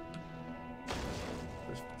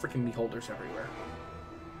 There's freaking beholders everywhere.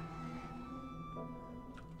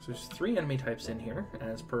 So there's 3 enemy types in here,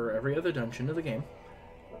 as per every other dungeon of the game.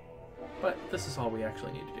 But this is all we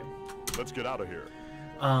actually need to do. Let's get out of here.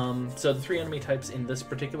 So the 3 enemy types in this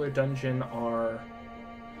particular dungeon are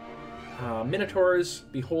Minotaurs,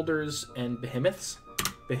 Beholders, and Behemoths.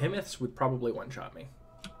 Behemoths would probably one-shot me.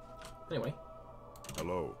 Anyway.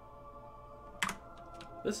 Hello.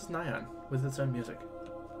 This is Nighon, with its own music.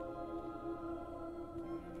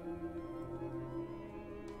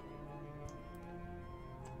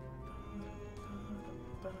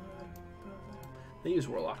 They use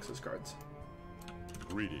Warlocks as cards.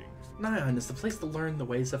 Greetings. Nighon is the place to learn the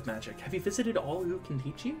ways of magic. Have you visited all who can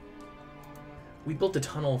teach you? We built a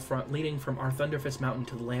tunnel leading from our Thunderfist Mountain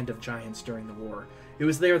to the land of giants during the war. It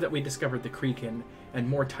was there that we discovered the Creakin and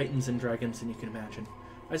more titans and dragons than you can imagine.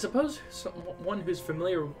 I suppose one who's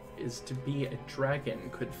familiar is to be a dragon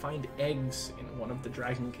could find eggs in one of the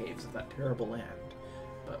dragon caves of that terrible land.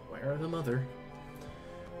 But where are the mother?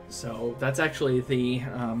 So that's actually the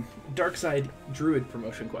Dark Side Druid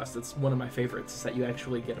promotion quest. It's one of my favorites, is that you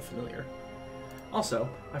actually get a familiar. Also,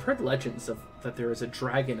 I've heard legends of that there is a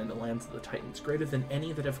dragon in the lands of the Titans, greater than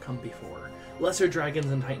any that have come before. Lesser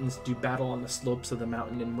dragons and Titans do battle on the slopes of the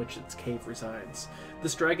mountain in which its cave resides.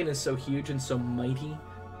 This dragon is so huge and so mighty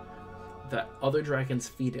that other dragons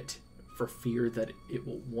feed it, for fear that it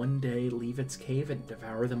will one day leave its cave and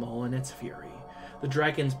devour them all in its fury. The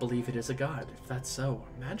dragons believe it is a god. If that's so,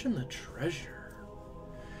 imagine the treasure.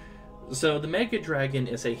 So the Mega Dragon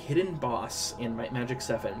is a hidden boss in Might Magic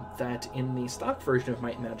 7 that in the stock version of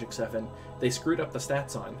Might Magic 7, they screwed up the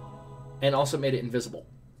stats on and also made it invisible.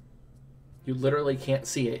 You literally can't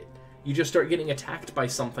see it. You just start getting attacked by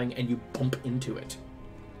something and you bump into it.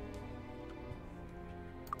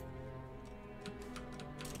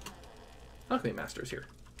 Alchemy Master's here.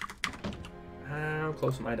 How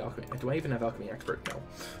close am I to Alchemy? Do I even have Alchemy Expert? No.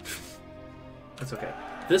 That's okay.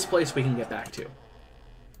 This place we can get back to.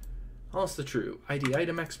 Also true. ID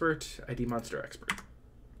Item Expert, ID Monster Expert.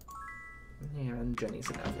 And Jenny's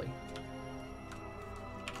an Avley.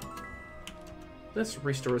 This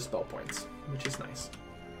restores spell points, which is nice.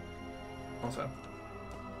 Also.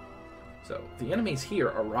 So, the enemies here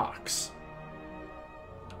are rocks.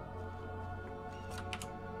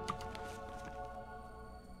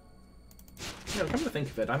 You know, come to think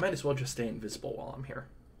of it, I might as well just stay invisible while I'm here.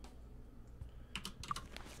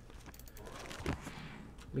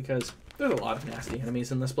 Because there's a lot of nasty enemies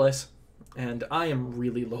in this place, and I am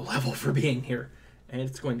really low level for being here, and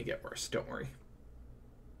it's going to get worse, don't worry.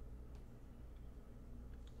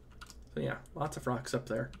 So yeah, lots of rocks up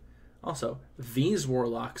there. Also, these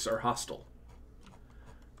Warlocks are hostile.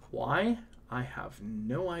 Why? I have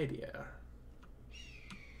no idea.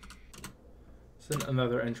 It's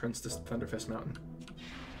another entrance to Thunderfist Mountain.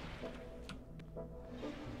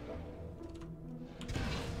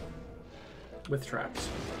 with traps.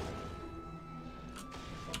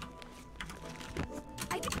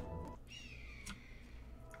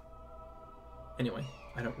 Anyway,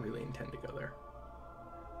 I don't really intend to go there.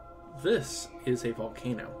 This is a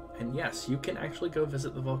volcano, and yes, you can actually go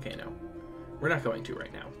visit the volcano. We're not going to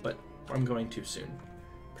right now, but I'm going to soon.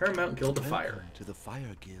 Paramount Guild of Fire. Welcome to the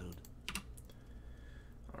Fire Guild.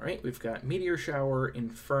 Alright, we've got Meteor Shower,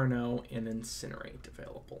 Inferno, and Incinerate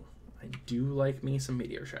available. I do like me some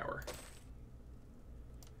Meteor Shower.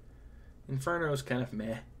 Inferno is kind of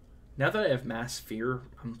meh. Now that I have Mass Fear,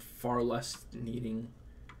 I'm far less needing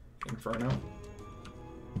Inferno.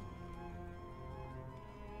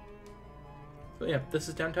 So yeah, this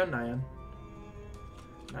is downtown Nighon.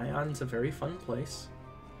 Nighon's a very fun place.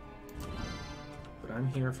 But I'm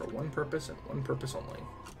here for one purpose and one purpose only.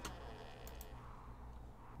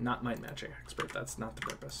 Not Mind Magic Expert, that's not the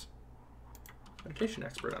purpose. Meditation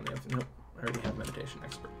Expert on the other. Nope, I already have Meditation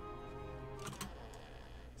Expert.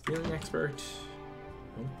 Stealing Expert.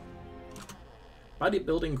 Nope.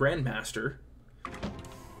 Bodybuilding Grandmaster.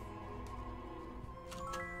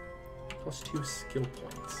 Plus 2 skill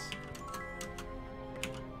points.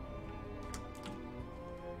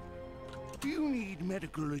 Do you need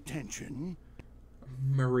medical attention?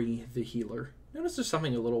 Murray the Healer. Notice there's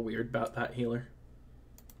something a little weird about that healer.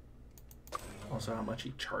 Also how much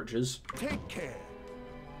he charges. Take care.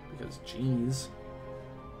 Because, geez.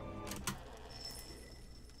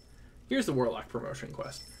 Here's the Warlock promotion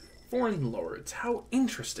quest. Foreign Lords, how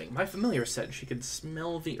interesting. My familiar said she could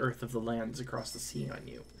smell the earth of the lands across the sea on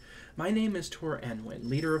you. My name is Tor Anwin,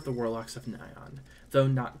 leader of the Warlocks of Nighon. Though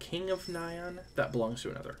not king of Nighon, that belongs to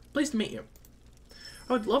another. Pleased to meet you.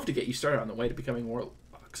 I would love to get you started on the way to becoming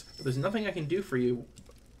Warlocks, but there's nothing I can do for you.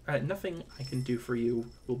 Nothing I can do for you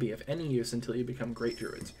will be of any use until you become great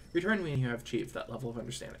druids. Return when you have achieved that level of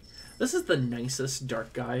understanding. This is the nicest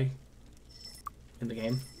dark guy in the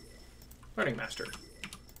game. Learning Master.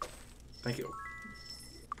 Thank you.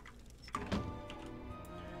 I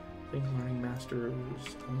think Learning Master's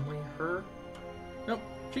only her? Nope,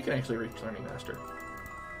 she can actually reach Learning Master.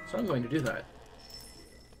 So I'm going to do that.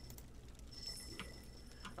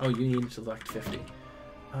 Oh, you need intellect 50.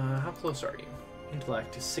 How close are you?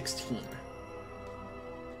 Intellect is 16.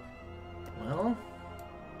 Well,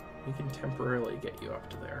 we can temporarily get you up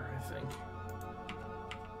to there, I think.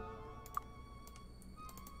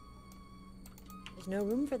 There's no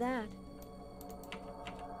room for that.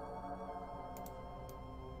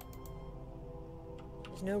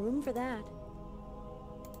 There's no room for that.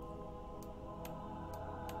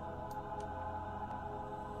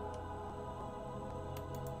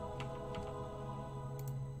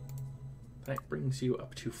 That brings you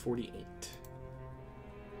up to 48.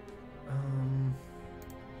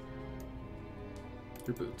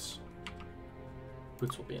 Your boots.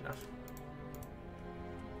 Boots will be enough.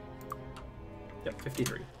 Yep,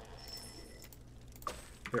 53.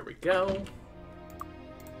 There we go.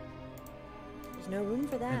 There's no room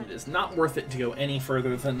for that. And it is not worth it to go any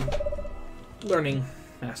further than Learning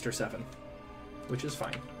Master 7, which is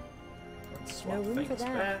fine. Let's swap No room for things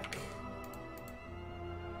that. back.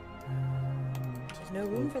 There's no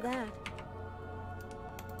room for that.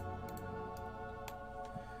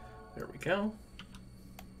 There we go.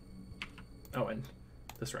 Oh, and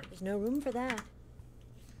this ring. There's no room for that.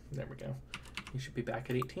 There we go. You should be back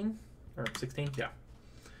at 18 or 16. Yeah.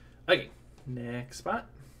 Okay. Next spot.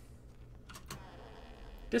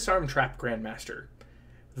 Disarm Trap Grandmaster.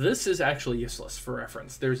 This is actually useless for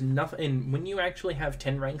reference. There's nothing. When you actually have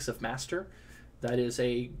 10 ranks of Master, that is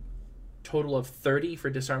a total of 30 for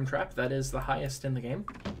Disarm Trap. That is the highest in the game.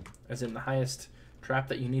 As in, the highest trap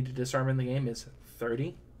that you need to disarm in the game is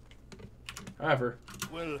 30. However,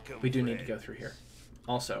 we do need to go through here.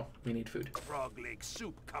 Also, we need food. Frog leg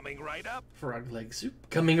soup coming right up. Frog leg soup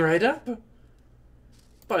coming right up.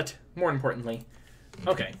 But, more importantly,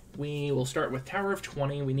 okay, we will start with Tower of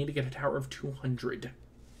 20. We need to get a Tower of 200.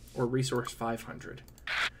 Or Resource 500.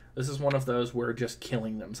 This is one of those where just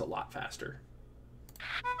killing them's a lot faster.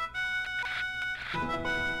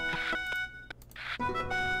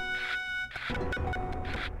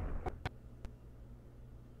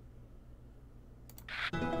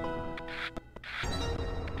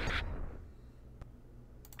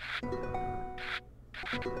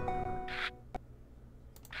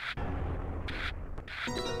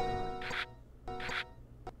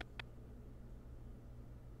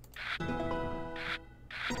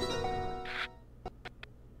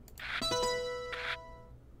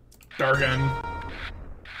 Dargon.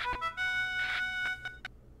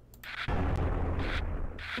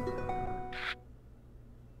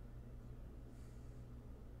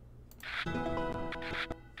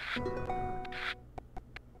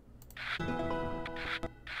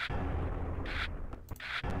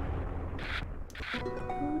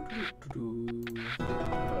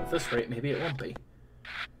 But at this rate, maybe it won't be.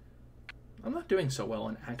 I'm not doing so well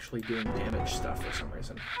in actually doing damage stuff for some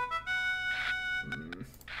reason.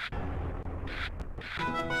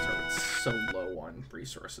 So it's so low on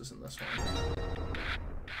resources in this one.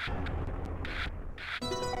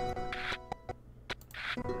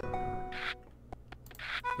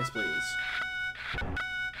 Yes, please.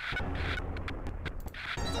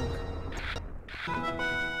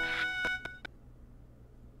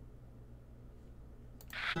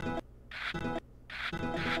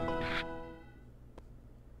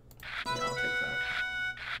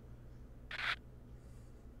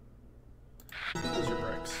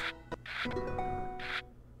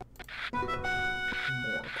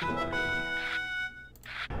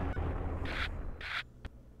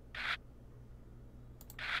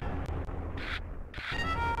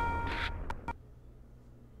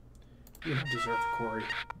 You don't deserve quarry.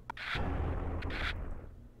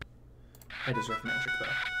 I deserve magic, though.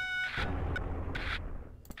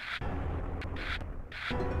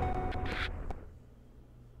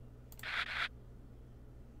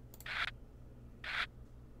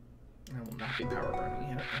 I will not be power burning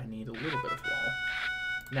yet. I need a little bit of wall.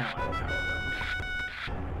 Now I will power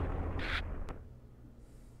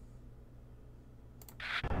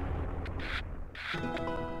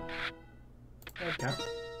burn. Okay.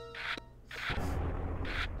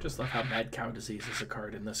 Just love how Mad Cow Disease is a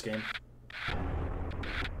card in this game.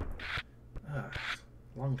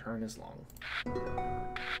 Long turn is long.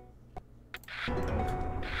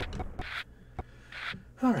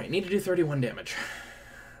 Alright, need to do 31 damage.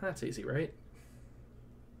 That's easy, right?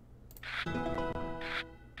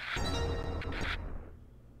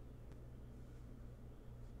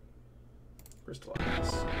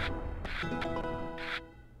 Crystallize.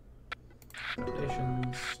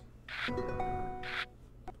 Foundations.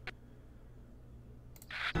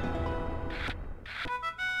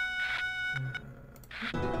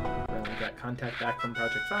 Contact back from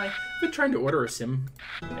Project VII. I've been trying to order a sim,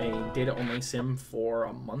 a data-only sim, for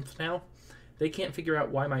a month now. They can't figure out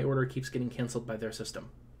why my order keeps getting canceled by their system.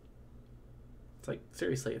 It's like,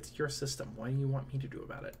 seriously, it's your system. Why do you want me to do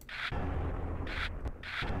about it?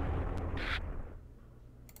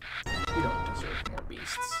 You don't deserve more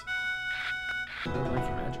beasts. I don't like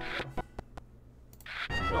your magic, though.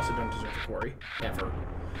 You also don't deserve a quarry. Ever.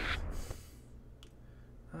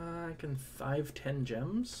 I can 5-10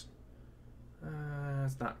 gems?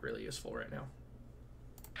 It's not really useful right now.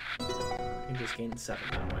 I can just gain 7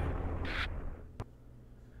 that way.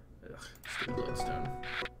 Ugh, stupid lodestone.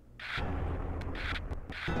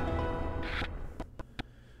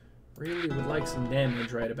 Really would like some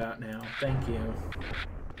damage right about now. Thank you.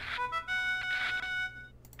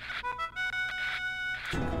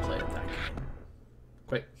 You can play at that game.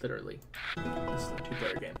 Quite literally. This is a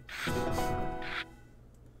 2-player game.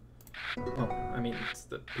 Well, I mean, it's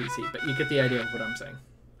the PC, but you get the idea of what I'm saying.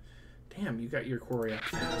 Damn, you got your quarry up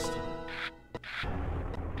fast. Get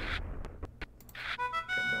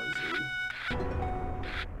more zoo.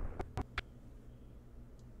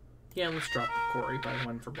 Yeah, let's drop the quarry by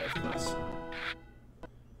 1 for both of us.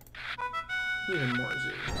 Even more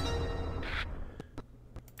zoo.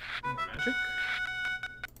 More magic.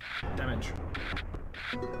 Damage.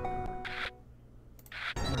 More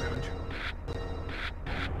damage.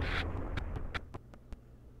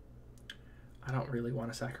 I don't really want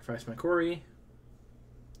to sacrifice my quarry.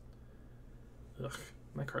 Ugh,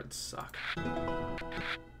 my cards suck.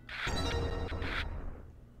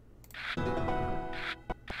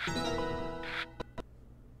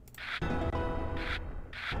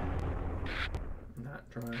 Not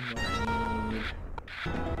drawing what I need.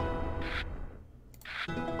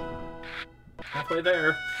 Halfway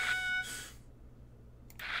there.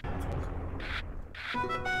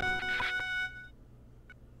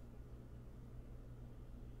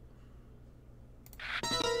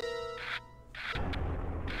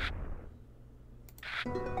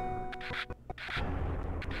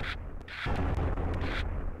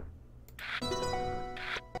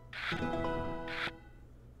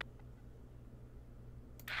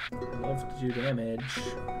 Love to do damage.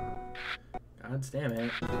 God damn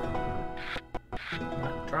it.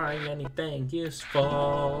 Not trying anything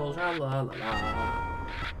useful. La la la la.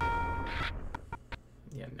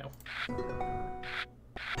 Yeah, no.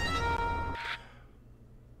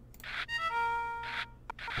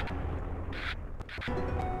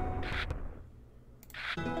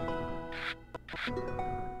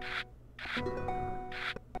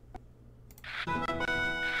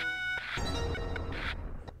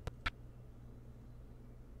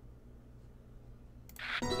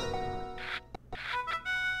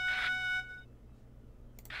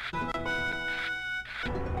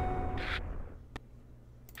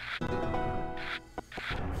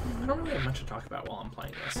 don't really have much to talk about while I'm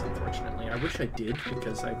playing this, unfortunately. I wish I did,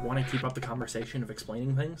 because I want to keep up the conversation of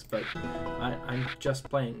explaining things, but I'm just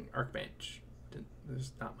playing Arcomage.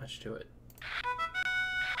 There's not much to it.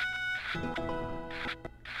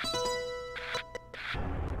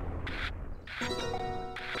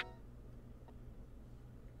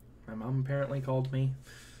 My mom apparently called me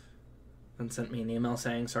and sent me an email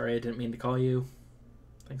saying, sorry, I didn't mean to call you.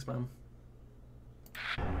 Thanks, Mom.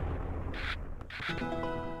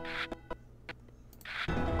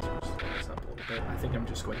 This up a little bit. I think I'm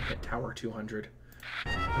just going to hit Tower 200.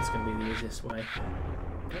 That's going to be the easiest way.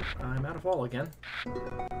 Nope, I'm out of wall again.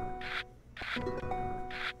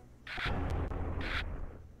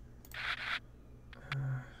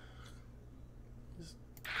 These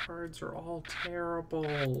cards are all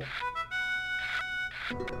terrible.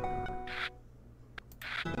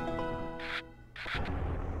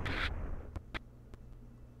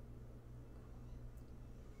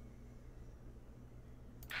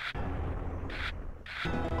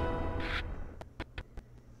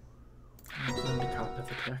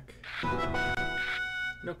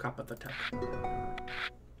 No cop at the tech.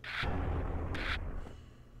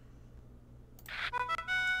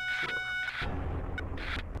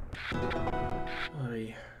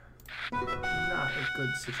 Oy. Not a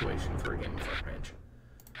good situation for a game of Arcomage.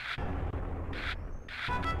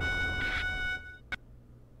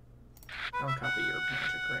 I'll copy your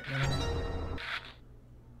magic right now.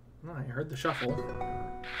 Oh, I heard the shuffle,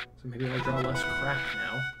 so maybe I'll draw less crap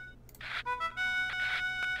now.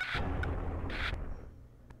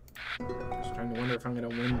 Just trying to wonder if I'm going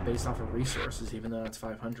to win based off of resources, even though it's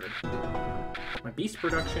 500. My beast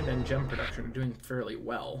production and gem production are doing fairly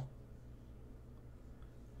well.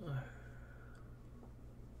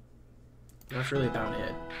 That's really about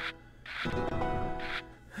it.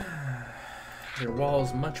 Their wall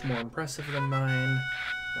is much more impressive than mine.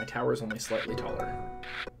 My tower is only slightly taller.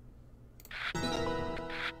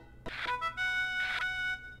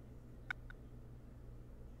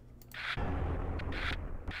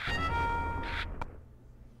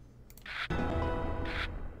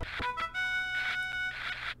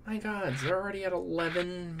 My god, they're already at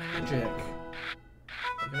 11 magic.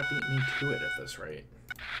 They're gonna beat me to it at this rate.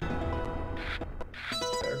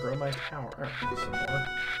 Better grow my tower. Oh, some more.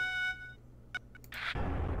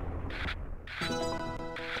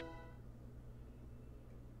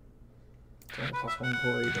 It's only +1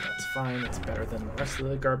 glory, but that's fine. It's better than the rest of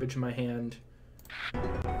the garbage in my hand.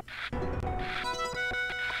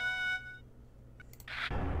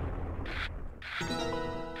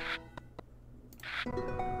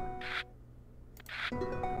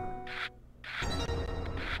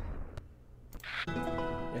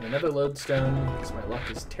 And another lodestone, because my luck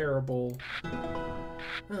is terrible. I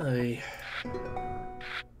didn't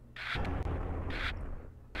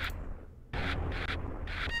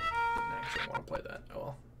actually want to play that. Oh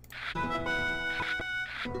well.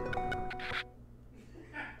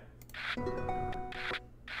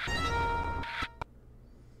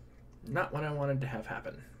 Not what I wanted to have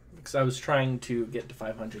happen, because I was trying to get to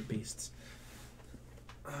 500 beasts.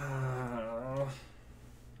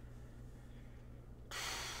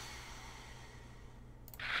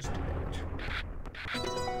 Just do damage.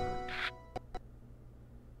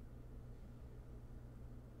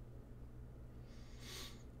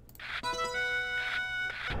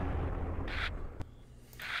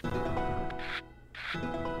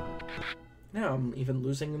 Now I'm even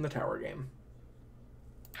losing in the tower game.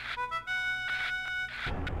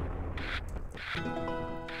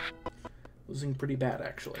 Losing pretty bad,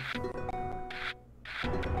 actually. Come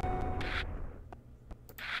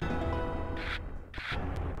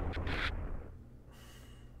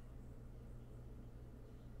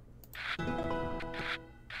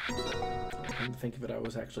to think of it, I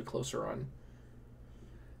was actually closer on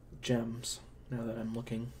gems, now that I'm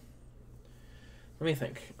looking. Let me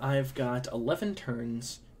think. I've got 11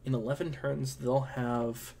 turns. In 11 turns, they'll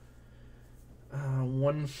have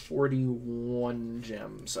 141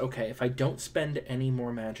 gems. Okay, if I don't spend any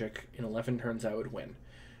more magic in 11 turns, I would win.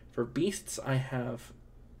 For beasts, I have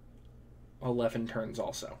 11 turns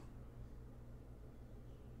also.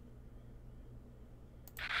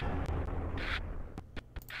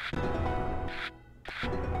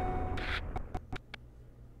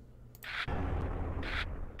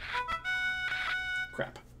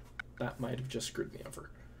 Crap. That might have just screwed me over.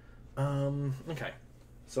 Okay.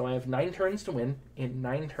 So I have 9 turns to win. In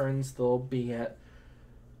 9 turns, they'll be at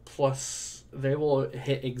plus... They will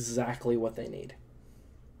hit exactly what they need.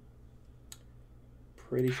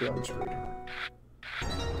 Pretty sure I'm screwed.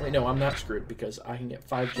 Wait, no, I'm not screwed because I can get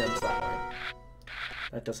 5 gems that way.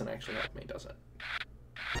 That doesn't actually help me, does it?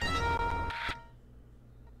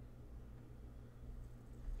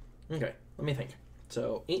 Okay, let me think.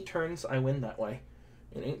 So 8 turns, I win that way.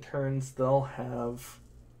 In 8 turns, they'll have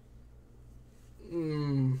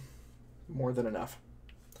more than enough.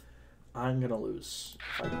 I'm going to lose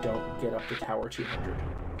if I don't get up to Tower 200.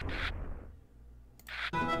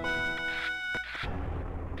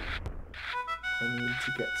 I need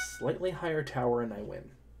to get slightly higher tower and I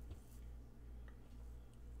win.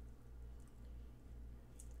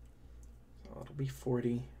 So it'll be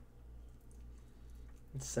 40.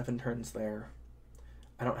 It's 7 turns there.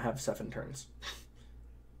 I don't have 7 turns.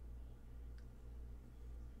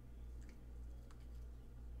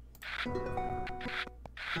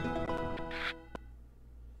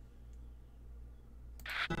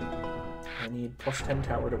 I need plus 10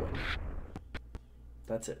 tower to win.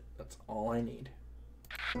 That's it. That's all I need.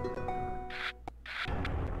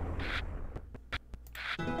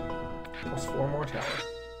 Plus 4 more tower.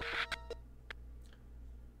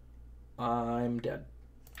 I'm dead.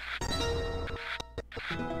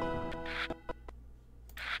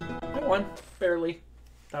 I won. Barely.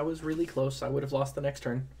 That was really close. I would have lost the next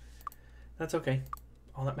turn. That's okay.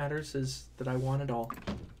 All that matters is that I won it all.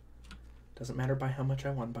 Doesn't matter by how much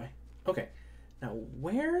I won by. Okay. Now,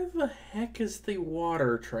 where the heck is the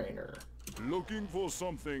water trainer? Looking for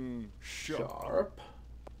something sharp.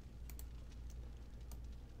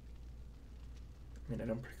 I mean, I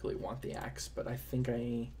don't particularly want the axe, but I think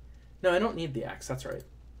I... No, I don't need the axe. That's right.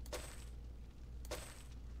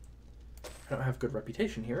 I don't have good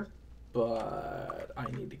reputation here, but I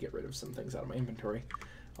need to get rid of some things out of my inventory.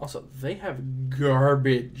 Also, they have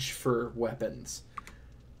garbage for weapons.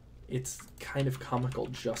 It's kind of comical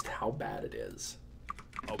just how bad it is.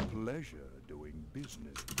 A pleasure doing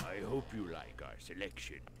business. I hope you like our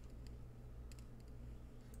selection.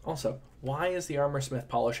 Also, why is the armor smith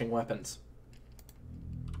polishing weapons?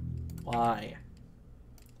 Why?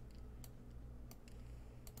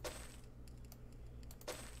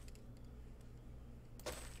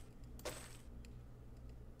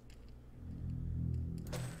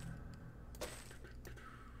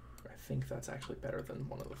 I think that's actually better than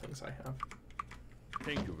one of the things I have.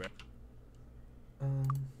 Thank you very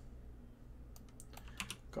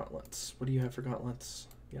Gauntlets. What do you have for gauntlets?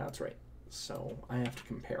 Yeah, that's right. So I have to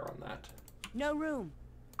compare on that. No room.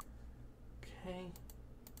 Okay.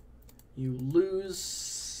 You lose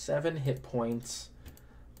 7 hit points,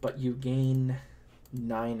 but you gain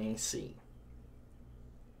 9 AC.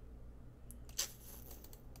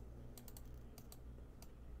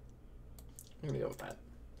 I'm gonna go with that.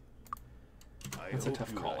 That's a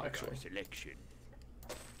tough call, actually. Selection.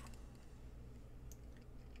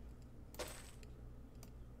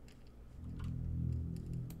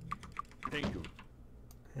 Thank you.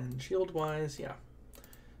 And shield-wise, yeah.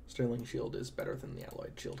 Sterling shield is better than the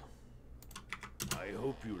alloyed shield. I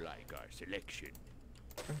hope you like our selection.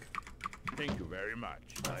 Okay. Thank you very much.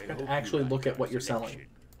 I have to actually look at what you're selling.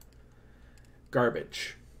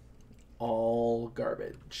 Garbage. All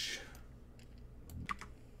garbage.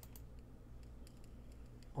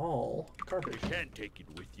 All garbage. I can't take it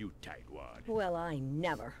with you, tightwad. Well, I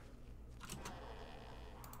never.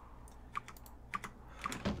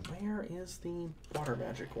 Where is the water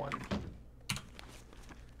magic one?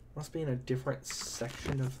 Must be in a different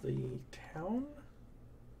section of the town?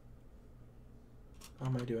 How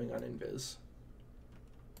am I doing on Invis?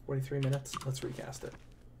 43 minutes? Let's recast it.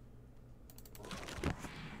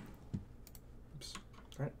 Oops.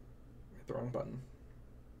 Alright. Hit the wrong button.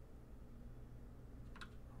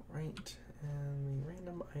 Alright. And the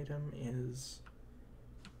random item is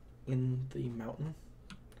in the mountain.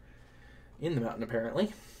 In the mountain,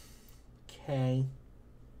 apparently. Okay.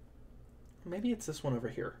 Maybe it's this one over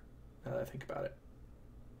here, now that I think about it.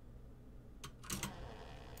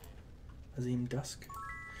 Azim Dusk.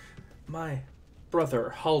 My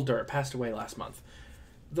brother, Haldur, passed away last month.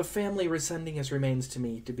 The family is sending his remains to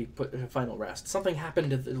me to be put to final rest. Something happened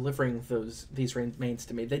to delivering these remains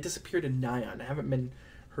to me. They disappeared in Nighon. I haven't been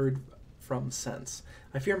heard from since.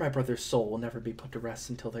 I fear my brother's soul will never be put to rest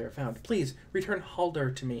until they are found. Please, return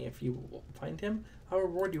Haldur to me if you find him. I'll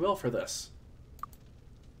reward you well for this.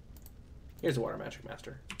 Here's a Water Magic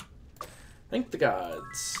Master. Thank the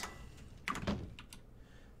gods.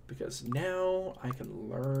 Because now I can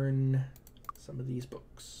learn some of these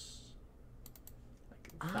books.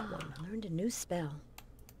 Like that one. Learned a new spell.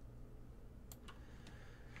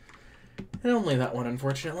 And only that one,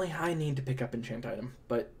 unfortunately. I need to pick up enchant item.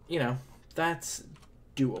 But, you know, that's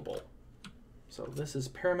doable. So this is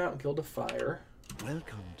Paramount Guild of Fire.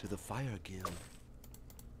 Welcome to the Fire Guild.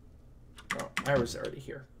 Oh, I was already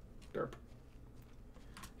here. Derp.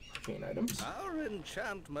 Arcane items. Our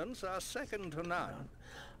enchantments are second to none.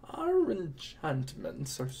 Our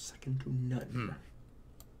enchantments are second to none.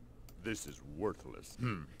 This is worthless.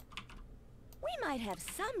 We might have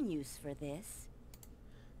some use for this.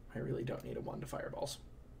 I really don't need a wand of fireballs.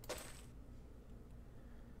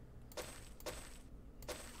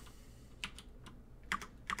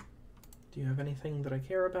 Do you have anything that I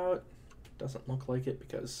care about? Doesn't look like it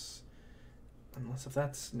because... Unless if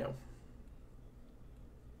that's... No.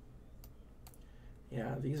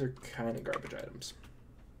 Yeah, these are kind of garbage items.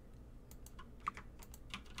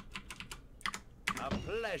 A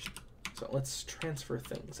pleasure. So let's transfer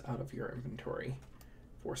things out of your inventory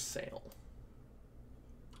for sale.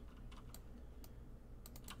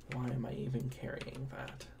 Why am I even carrying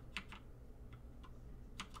that?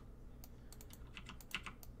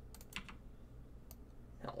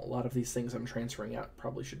 Hell, a lot of these things I'm transferring out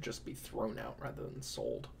probably should just be thrown out rather than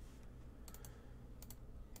sold.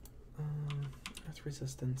 Earth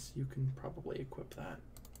resistance, you can probably equip that.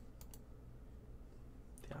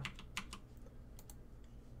 Yeah.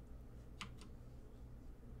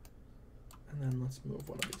 And then let's move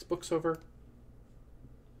one of these books over.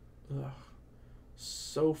 Ugh.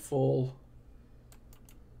 So full.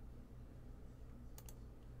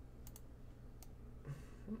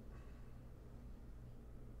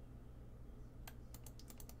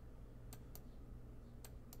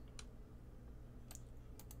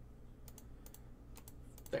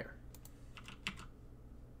 There.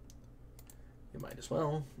 You might as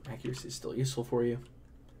well. Accuracy is still useful for you.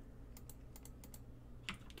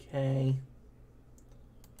 Okay.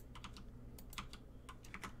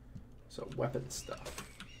 So weapon stuff.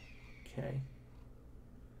 Okay.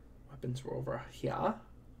 Weapons were over here.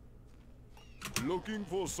 Looking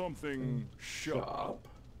for something sharp.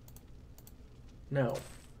 No.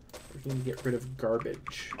 We're going to get rid of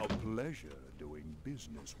garbage. A pleasure doing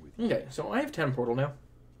business with you. Okay, so I have 10 portal now.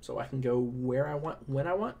 So I can go where I want, when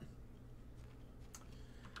I want.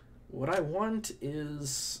 What I want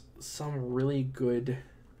is some really good...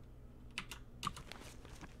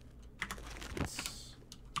 Let's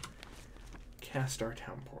cast our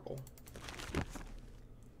town portal.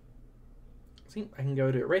 See, I can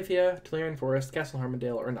go to Arathia, Tolarian Forest, Castle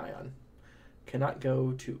Harmondale, or Nighon. Cannot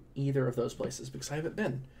go to either of those places because I haven't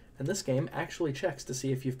been. And this game actually checks to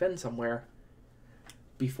see if you've been somewhere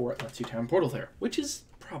before it lets you town portal there, which is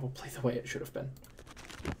probably the way it should have been.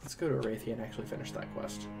 Let's go to Arathia and actually finish that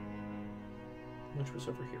quest, which was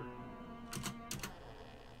over here.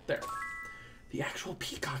 There. The actual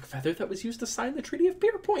peacock feather that was used to sign the Treaty of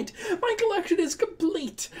Pierpoint. My collection is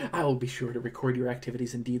complete. I will be sure to record your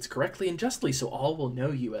activities and deeds correctly and justly so all will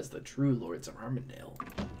know you as the true lords of Harmondale.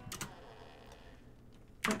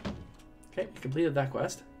 Okay, we completed that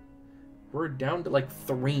quest. We're down to like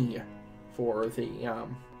 3 for the,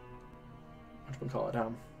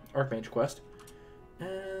 Arcomage quest.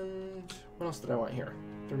 And what else did I want here?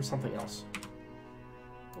 There was something else.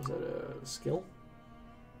 Was it a skill?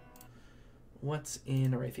 What's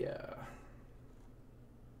in Arathia?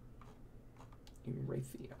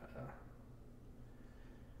 Arathia.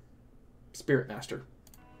 Spirit Master.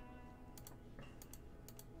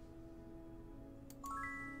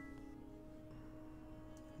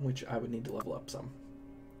 Which I would need to level up some.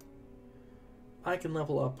 I can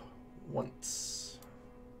level up once.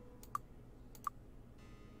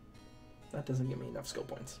 That doesn't give me enough skill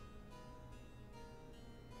points.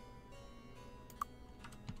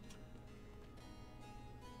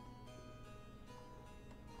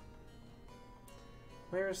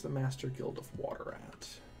 Where's the Master Guild of Water at?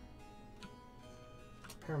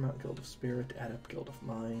 Paramount Guild of Spirit, Adept Guild of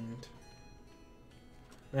Mind.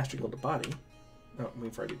 Master Guild of Body. Oh,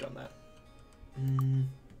 we've already done that.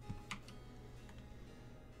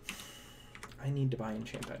 I need to buy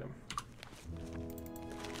enchant item.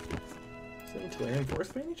 Is it in Tolarian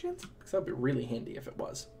Forest by any chance? Because that would be really handy if it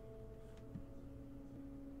was.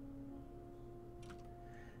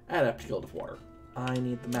 Adept Guild of Water. I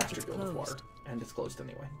need the Master Guild of Water. And it's closed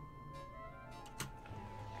anyway.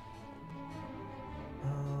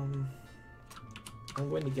 I'm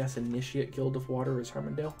going to guess Initiate Guild of Water is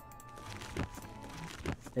Harmondale.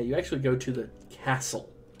 Yeah, you actually go to the castle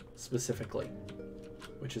specifically,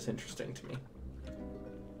 which is interesting to me.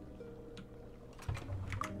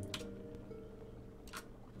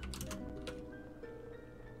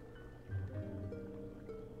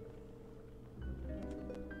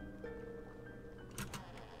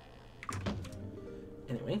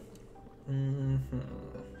 Anyway.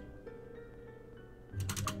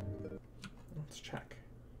 Let's check.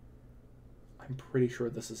 I'm pretty sure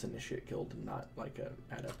this is Initiate Guild and not like an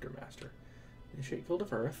Adept or Master. Initiate Guild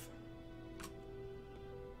of Earth.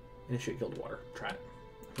 Initiate Guild of Water. Try it.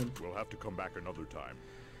 We'll have to come back another time.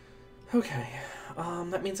 Okay,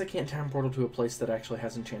 that means I can't time portal to a place that actually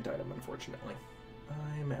has enchant item, unfortunately.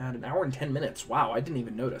 I'm at 1 hour and 10 minutes. Wow, I didn't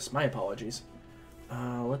even notice. My apologies.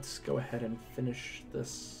 Let's go ahead and finish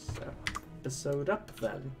this episode up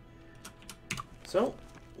then. So,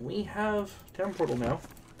 we have town portal now.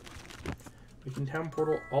 We can town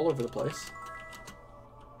portal all over the place.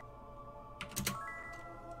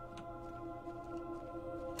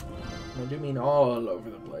 I do mean all over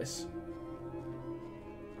the place.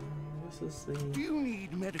 This is the... You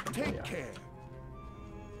need medical care.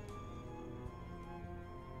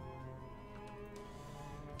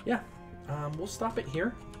 Yeah, we'll stop it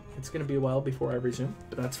here. It's going to be a while before I resume,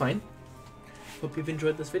 but that's fine. Hope you've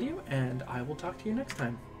enjoyed this video, and I will talk to you next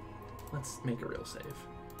time. Let's make a real save.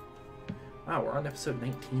 Wow, we're on episode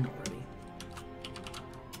 19 already.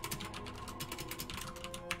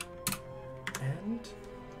 And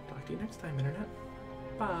talk to you next time, Internet.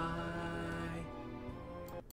 Bye.